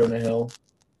Pitt and Jonah Hill?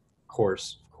 Of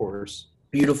course, of course.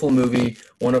 Beautiful movie,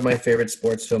 one of my favorite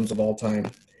sports films of all time.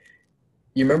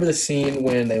 You remember the scene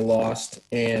when they lost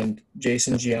and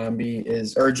Jeremy Giambi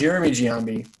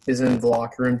is in the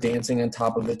locker room dancing on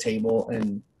top of the table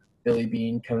and Billy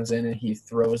Bean comes in and he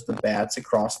throws the bats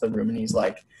across the room and he's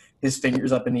like, his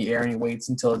fingers up in the air and he waits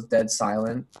until it's dead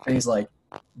silent. And he's like,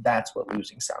 that's what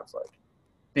losing sounds like.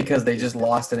 Because they just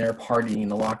lost and they're partying in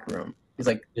the locker room. He's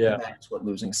like, Yeah, that's what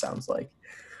losing sounds like.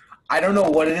 I don't know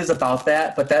what it is about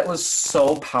that, but that was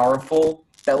so powerful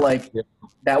that like yeah,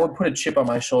 that would put a chip on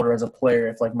my shoulder as a player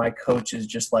if like my coach is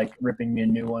just like ripping me a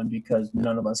new one because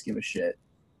none of us give a shit. And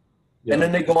yeah,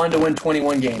 then they go on to win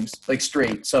 21 games like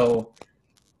straight. So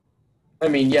I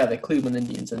mean, yeah, the Cleveland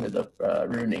Indians ended up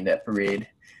ruining that parade,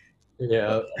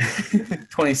 yeah.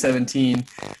 2017.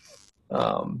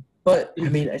 But I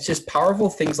mean, it's just powerful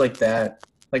things like that.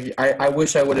 Like I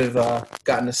wish I would have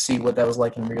gotten to see what that was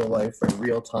like in real life or in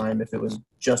real time if it was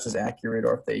just as accurate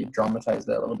or if they dramatized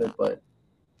that a little bit. But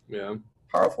Yeah.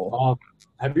 powerful. Um,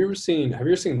 have you ever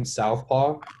seen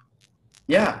Southpaw?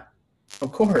 Yeah,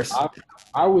 of course. I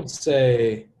I would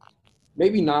say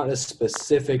maybe not a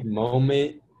specific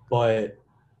moment, but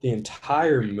the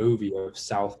entire movie of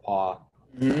Southpaw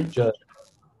Mm-hmm. just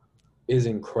is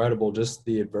incredible. Just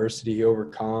the adversity he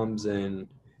overcomes and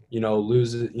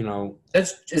loses.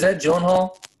 Is that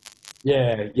Gyllenhaal?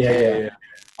 Yeah, yeah, Yeah, yeah, yeah. yeah.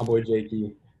 My boy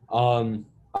Jakey. Um,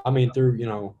 I mean, I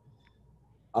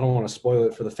don't want to spoil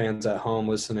it for the fans at home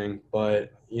listening,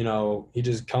 but he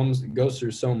just goes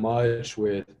through so much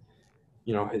with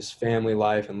his family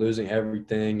life and losing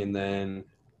everything, and then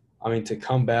I mean to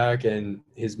come back and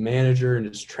his manager and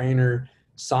his trainer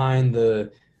sign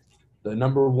the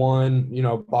number one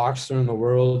boxer in the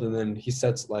world, and then he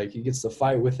gets to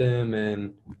fight with him,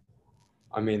 and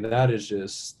I mean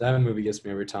that movie gets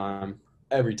me every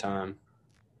time.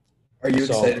 Are you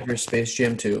So excited for Space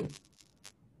Jam 2?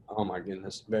 oh my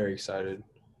goodness, very excited.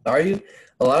 Are you?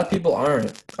 A lot of people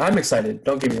aren't. I'm excited,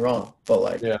 don't get me wrong. But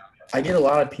like Yeah, I get a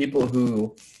lot of people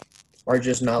who are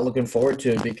just not looking forward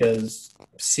to it because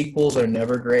sequels are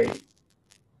never great.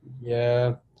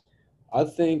 yeah. I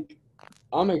think.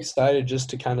 I'm excited just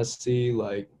to kind of see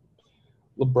like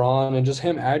LeBron and just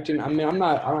him acting. I mean,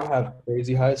 I don't have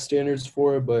crazy high standards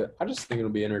for it, but I just think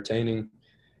it'll be entertaining.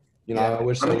 Yeah, I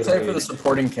wish I'm they would have excited for the made.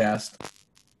 supporting cast.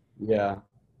 Yeah,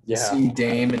 yeah, See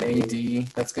Dame and AD.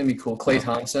 That's gonna be cool. Klay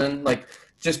Thompson, like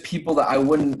just people that I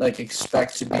wouldn't like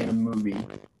expect to be in a movie.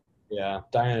 yeah.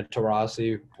 Diana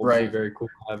Taurasi will be Right. very cool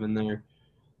to have in there.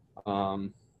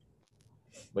 Um,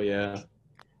 but yeah,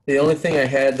 The only thing I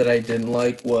had that I didn't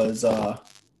like was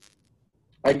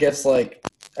I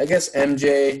guess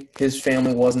MJ, his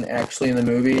family wasn't actually in the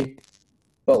movie,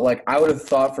 but like I would have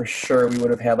thought for sure we would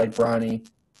have had like Bronny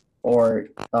or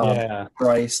yeah,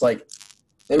 Bryce. Like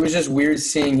it was just weird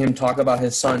seeing him talk about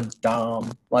his son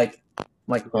Dom. Huh?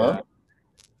 yeah,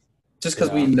 Just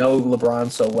because we yeah. know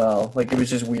LeBron so well, like it was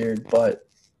just weird. But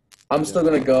I'm still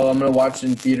Yeah. gonna go. I'm gonna watch it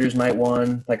in theaters night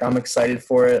one. Like I'm excited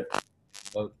for it.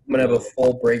 But, I'm gonna have a yeah.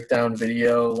 full breakdown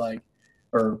video,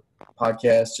 or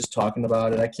podcast, just talking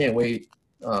about it. I can't wait.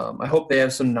 I hope they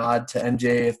have some nod to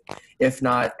MJ. If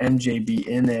not, MJ be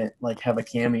in it, like have a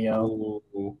cameo.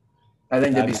 Ooh, I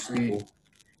think that'd that'd be be sweet. cool.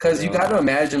 Because you Yeah. got to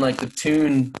imagine like the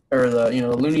tune or the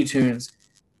Looney Tunes,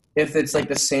 if it's like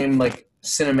the same like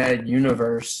cinematic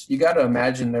universe, you got to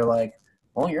imagine they're like,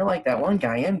 oh, you're like that one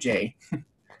guy, MJ.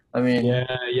 I mean, Yeah,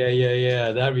 yeah, yeah,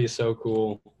 yeah. That'd be so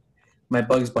cool. my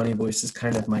Bugs Bunny voice is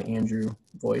kind of my Andrew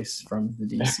voice from the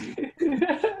DC.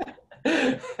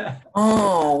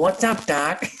 Oh, what's up,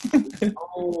 Doc?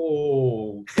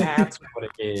 Oh, that's what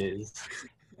it is.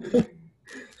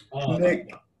 Uh,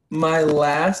 Nick, my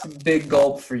last big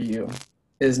gulp for you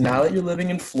is now that you're living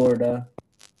in Florida,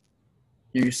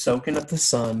 you're soaking up the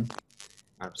sun. Do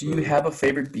you absolutely. have a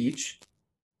favorite beach?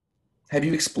 Have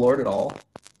you explored it all?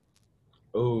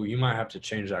 Oh, you might have to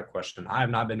change that question. I have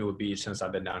not been to a beach since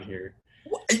I've been down here.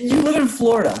 You live in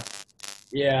Florida.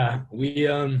 Yeah,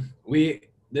 we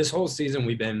this whole season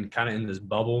we've been kind of in this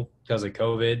bubble because of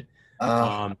COVID.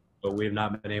 Uh, But we've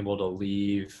not been able to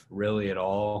leave really at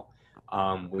all.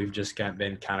 We've just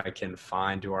been kind of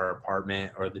confined to our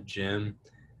apartment or the gym.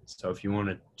 So if you want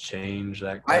to change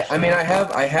that I question, mean, I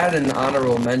had an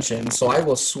honorable mention, so I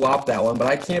will swap that one. But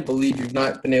I can't believe you've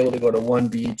not been able to go to one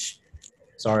beach.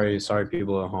 sorry,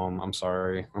 people at home. I'm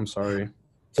sorry.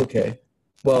 It's okay.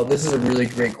 Well, this is a really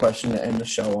great question to end the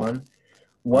show on. I'm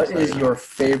What is excited. your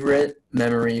favorite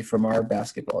memory from our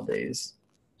basketball days?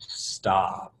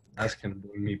 Stop. That's gonna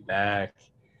bring me back.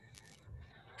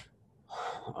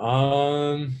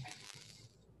 Um,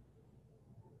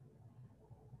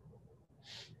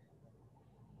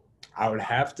 I would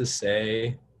have to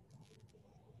say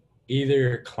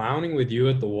either clowning with you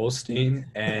at the Wolstein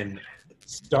and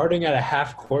starting at a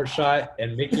half court shot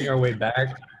and making our way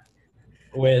back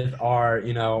with our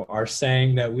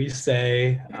saying that we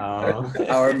say,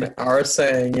 Our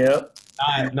saying, yep.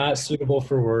 not suitable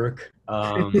for work.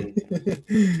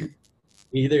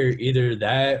 Either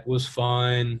that was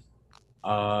fun,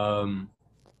 um,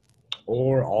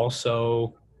 or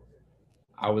also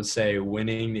I would say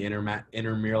winning the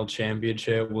intramural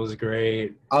championship was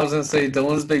great. I was gonna say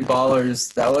Dylan's Big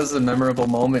Ballers. That was a memorable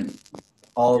moment.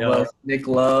 All of Yep, us, Nick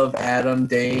Love, Adam,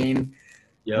 Dane,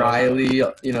 yep, Riley,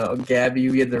 Gabby.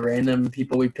 We had the random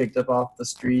people we picked up off the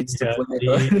streets to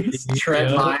yeah, play. Trent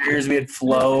yep, Myers. We had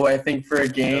Flo, I think, for a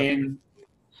yep. game.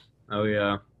 Oh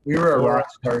yeah. We were a Or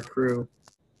rock star crew.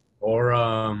 or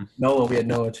Noah, we had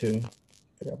Noah too.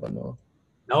 Forgot about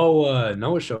Noah.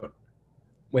 Noah showed.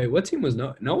 Wait, what team was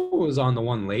Noah? Noah was on the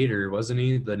one later, wasn't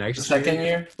he? The The next second year.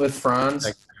 year with Franz.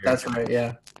 Second year. That's right.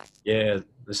 Yeah. Yeah,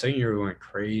 the second year we went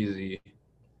crazy.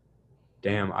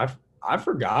 Damn, I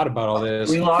forgot about all this.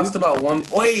 We lost about one.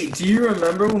 Wait, do you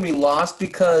remember when we lost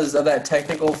because of that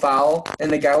technical foul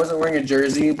and the guy wasn't wearing a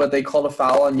jersey, but they called a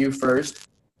foul on you first?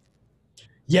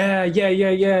 Yeah, yeah, yeah,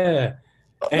 yeah.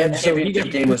 That And so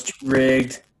championship game was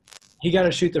rigged. he got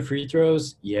to shoot the free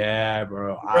throws. Yeah,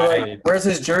 bro. We're like, where's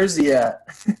his jersey at?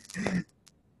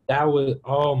 That was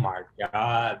oh my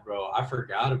god, bro. I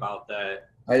forgot about that.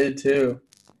 I did too.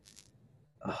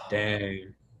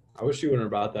 Dang. I wish you wouldn't have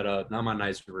brought that up. Now my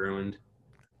night's ruined.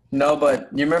 No, but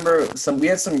you remember we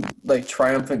had some like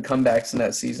triumphant comebacks in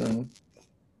that season.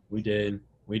 We did.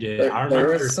 We did. There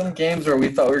was some games where we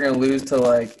thought we were gonna lose to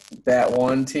like that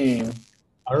one team.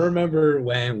 I remember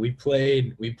when we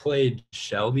played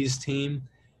Shelby's team,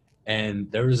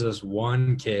 and there was this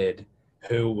one kid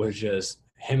who was just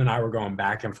him and I were going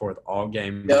back and forth all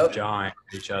game, just Yep. jawing at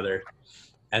each other.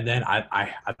 And then I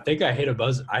think I hit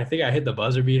the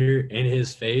buzzer beater in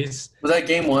his face. Was that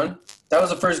game one? That was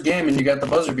the first game, and you got the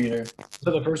buzzer beater.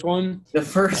 So the first one, The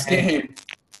first game.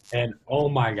 and oh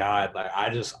my god, like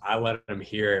I let him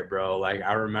hear it, bro. Like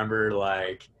I remember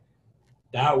like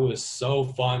That was so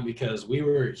fun because he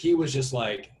was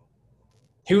like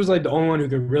the only one who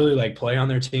could really like play on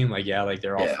their team. Like, yeah, like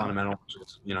they're all Yeah. fundamental,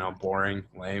 just, boring,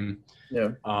 lame. Yeah.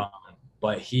 Um,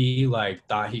 but he like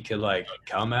thought he could like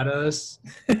come at us,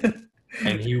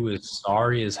 and he was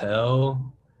sorry as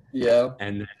hell. Yeah.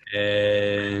 And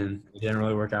then it didn't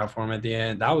really work out for him at the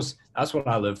end. That's what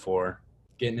I live for.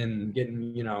 Getting into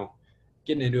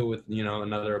it with,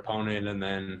 another opponent, and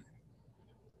then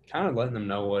kind of letting them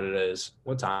know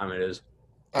what time it is.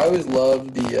 I always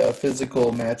loved the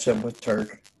physical matchup with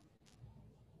Turk.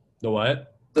 The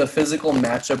what? The physical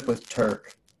matchup with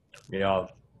Turk. Yeah.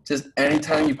 Just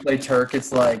anytime you play Turk,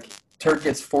 it's like Turk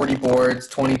gets 40 boards,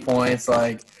 20 points.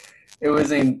 Like it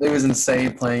was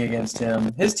insane playing against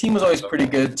him. His team was always pretty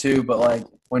good too, but like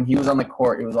when he was on the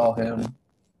court, it was all him.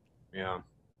 Yeah.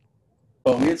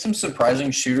 But we had some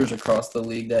surprising shooters across the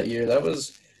league that year. That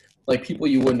was like people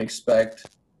you wouldn't expect.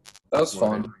 That was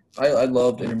fun. I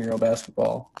loved intramural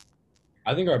basketball.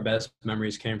 I think our best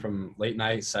memories came from late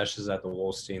night sessions at the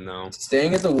Wolstein, though.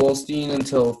 Staying at the Wolstein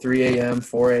until 3 a.m.,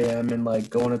 4 a.m., and like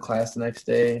going to class the next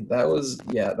day. That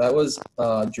was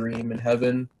a dream in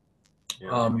heaven.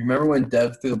 Yeah. You remember when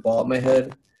Dev threw the ball at my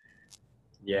head?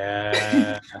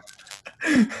 Yeah.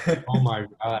 Oh my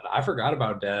God, I forgot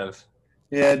about Dev.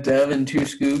 Yeah, Dev and 2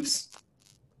 scoops.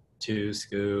 2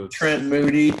 scoops. Trent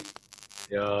Moody.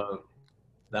 Yeah.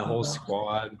 That whole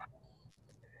squad.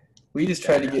 We just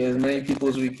tried to get as many people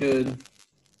as we could.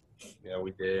 Yeah,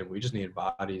 we did. We just needed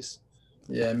bodies.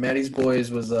 Yeah, Maddie's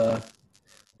Boys was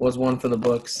one for the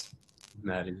books.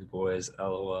 Maddie's Boys,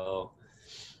 LOL.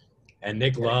 And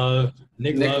Nick Love.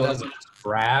 Nick Love has a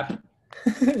scrap.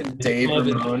 Dave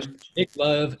Ramon. Nick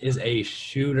Love is a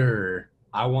shooter.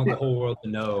 I want the whole world to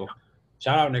know.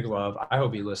 Shout out Nick Love. I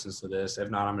hope he listens to this. If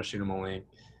not, I'm going to shoot him a link.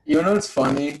 You know what's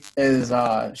funny is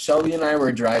Shelby and I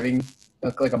were driving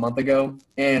like a month ago,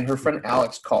 and her friend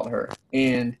Alex called her,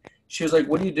 and she was like,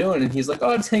 "What are you doing?" And he's like,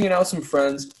 "Oh, just hanging out with some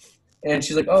friends." And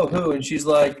she's like, "Oh, who?" And she's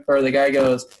like, or the guy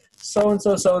goes, "So and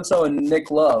so, and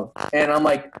Nick Love." And I'm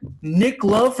like, "Nick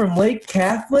Love from Lake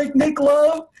Catholic, Nick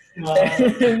Love?"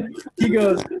 And he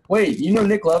goes, "Wait, you know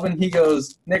Nick Love?" And he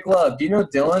goes, "Nick Love, do you know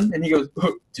Dylan?" And he goes,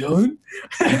 "Dylan?"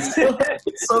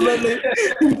 so then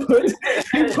he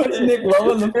puts Nick Love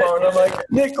on the phone. I'm like,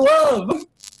 "Nick Love!"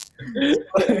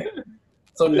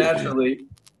 So naturally,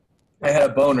 I had a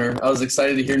boner. I was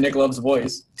excited to hear Nick Love's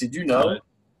voice. Did you know?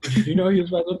 Did you know he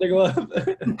was friends with Nick Love?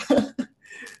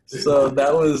 So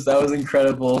that was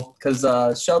incredible because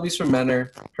Shelby's from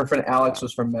Menor. Her friend Alex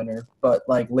was from Menor. But,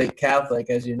 like, Lake Catholic,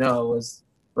 as you know, was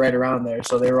right around there.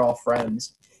 So they were all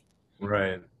friends.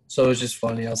 Right. So it was just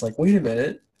funny. I was like, wait a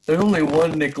minute. There's only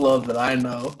one Nick Love that I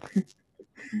know.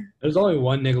 There's only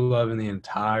one Nick Love in the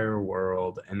entire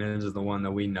world, and it is the one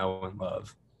that we know and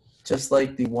love. Just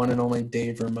like the one and only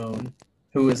Dave Ramon,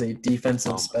 who is a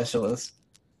defensive specialist.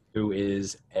 Who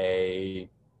is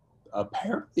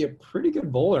apparently a pretty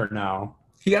good bowler now.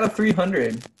 He got a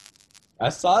 300. I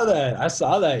saw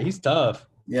that. He's tough.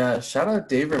 Yeah, shout out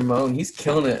Dave Ramon. He's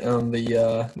killing it on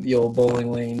the old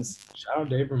bowling lanes. Shout out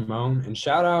Dave Ramon, and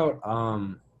shout out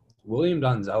William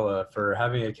Donzella for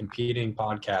having a competing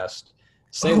podcast.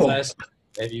 Say less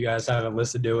if you guys haven't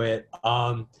listened to it.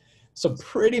 Some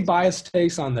pretty biased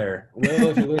takes on there. Will,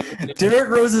 if you listen to Derrick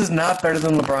Rose is not better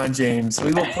than LeBron James.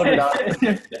 We will put it out.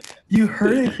 You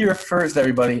heard it here first,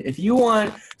 everybody. If you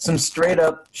want some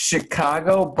straight-up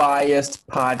Chicago biased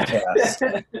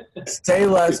podcast, Say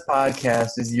Less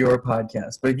Podcast is your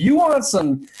podcast. But if you want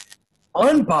some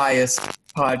unbiased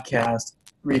podcast,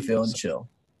 Refill and Chill.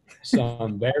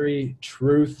 some very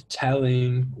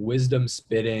truth-telling,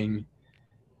 wisdom-spitting,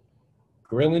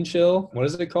 grill and chill. What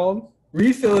is it called?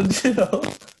 Refill and Chill.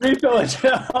 Refill and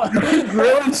chill.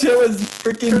 Grill and Chill is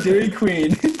freaking Dairy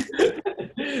Queen.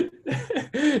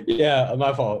 Yeah,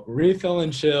 my fault. Refill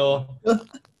and chill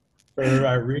for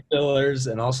our refillers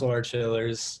and also our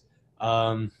chillers.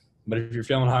 But if you're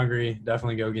feeling hungry,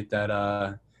 definitely go get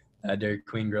that Dairy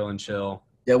Queen Grill and Chill.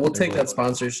 Yeah, we'll take that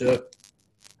sponsorship.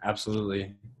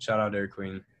 Absolutely. Shout out Dairy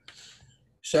Queen.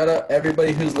 Shout out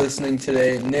everybody who's listening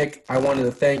today. Nick, I wanted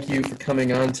to thank you for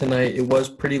coming on tonight. It was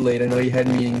pretty late. I know you had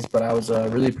meetings, but I was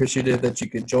really appreciative that you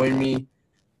could join me.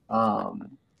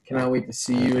 Cannot wait to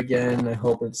see you again. I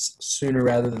hope it's sooner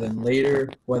rather than later,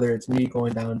 whether it's me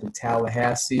going down to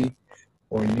Tallahassee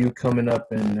or you coming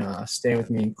up and staying with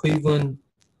me in Cleveland.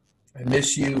 I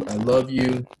miss you. I love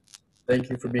you. Thank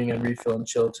you for being on Refill and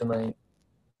Chill tonight.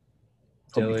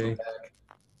 Dilly,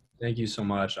 thank you so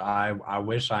much. I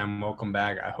wish I'm welcome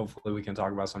back. Hopefully we can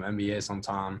talk about some NBA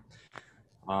sometime.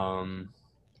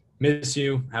 Miss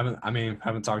you.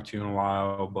 Haven't talked to you in a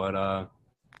while, but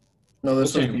no,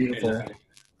 this was beautiful.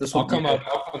 This will I'll be come up.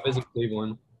 I'll come visit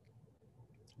Cleveland.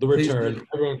 The Please return. do.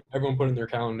 Everyone put in their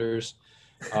calendars.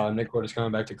 Nick Korta's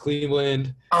coming back to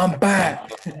Cleveland. I'm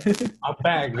back. I'm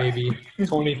back, baby.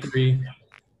 23.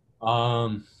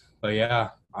 But yeah,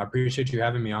 I appreciate you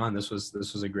having me on. This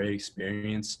was a great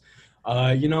experience.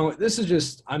 This is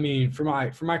just, I mean, for my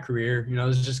career,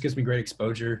 this just gives me great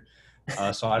exposure.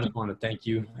 So I just want to thank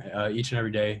you each and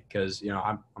every day because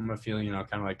I'm gonna feel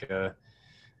kind of like a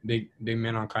big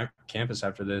man on campus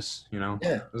after this. Yeah.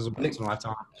 This is a once in a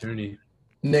lifetime opportunity.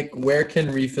 Nick, where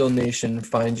can Refill Nation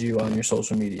find you on your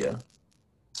social media?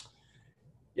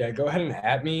 Yeah, go ahead and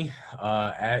at me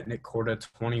at Nick Korta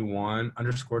 21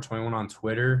 _21 on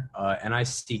Twitter,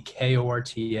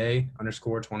 NICKORTA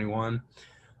 _21,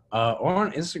 or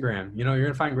on Instagram. You're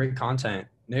gonna find great content.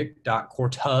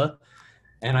 Nick.Korta,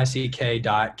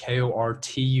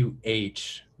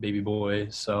 NICK.KORTUH, baby boy.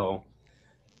 So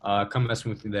come mess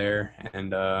with me there,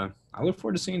 and I look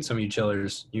forward to seeing some of you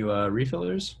chillers, you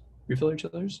refiller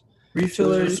chillers.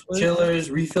 Refillers,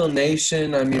 chillers, Refill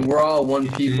Nation. I mean, we're all one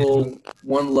people,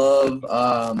 one love.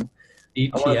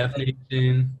 ETF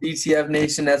Nation. ETF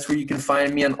Nation. That's where you can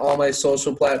find me on all my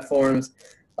social platforms.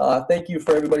 Thank you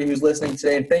for everybody who's listening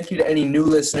today, and thank you to any new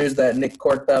listeners that Nick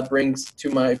Korta brings to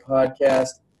my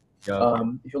podcast.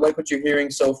 If you like what you're hearing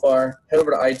so far, head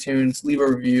over to iTunes, leave a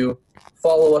review,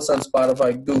 follow us on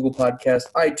Spotify, Google Podcasts,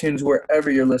 iTunes,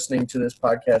 wherever you're listening to this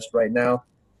podcast right now.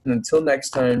 And until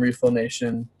next time, Refill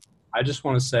Nation. I just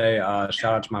want to say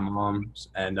shout out to my mom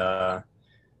and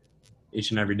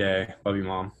each and every day. Love you,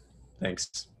 Mom.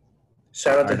 Thanks.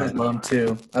 Shout out to his mom,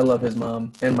 too. I love his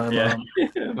mom and my mom.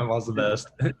 My mom's the best.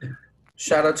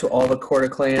 Shout out to all the Korta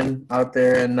clan out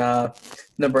there in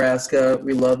Nebraska.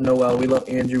 We love Noel. We love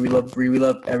Andrew. We love Bree. We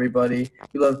love everybody.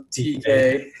 We love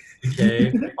TK.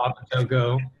 TK, Papa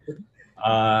Choco.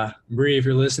 Bree, if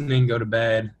you're listening, go to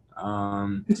bed.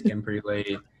 It's getting pretty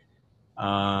late.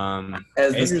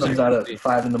 As this comes out at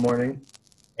 5 in the morning.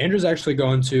 Andrew's actually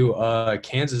going to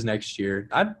Kansas next year.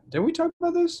 Did we talk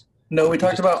about this? No, we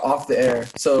talked about off the air.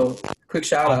 So quick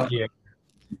shout out. Yeah.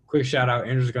 Quick shout out.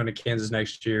 Andrew's going to Kansas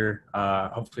next year.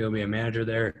 Hopefully he'll be a manager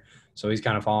there. So he's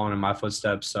kind of following in my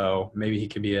footsteps. So maybe he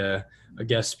could be a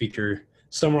guest speaker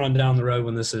somewhere on down the road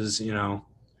when this is,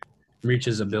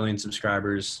 reaches 1 billion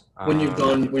subscribers. When you've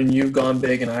gone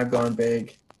big and I've gone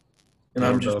big. And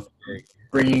I'm just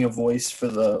bringing a voice for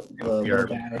the little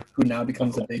guy who now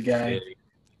becomes a big guy.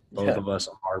 Both of us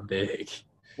are big.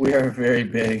 We are very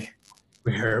big.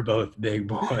 We are both big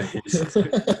boys.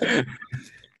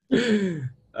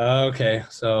 Okay,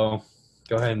 so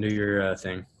go ahead and do your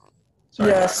thing. Sorry,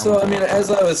 yeah, so I mean,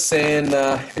 as I was saying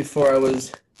before I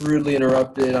was rudely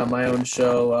interrupted on my own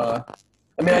show,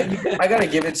 I got to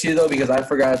give it to you, though, because I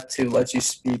forgot to let you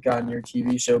speak on your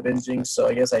TV show binging, so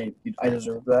I guess I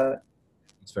deserve that.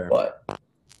 That's fair. But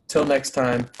till next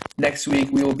time, next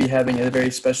week we will be having a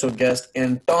very special guest,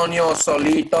 Antonio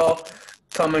Solito,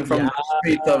 coming from the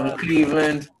street of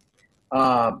Cleveland.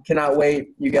 Cannot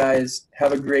wait. You guys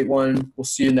have a great one. We'll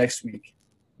see you next week.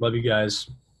 Love you guys.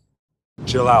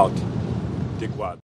 Chill out, dickwad.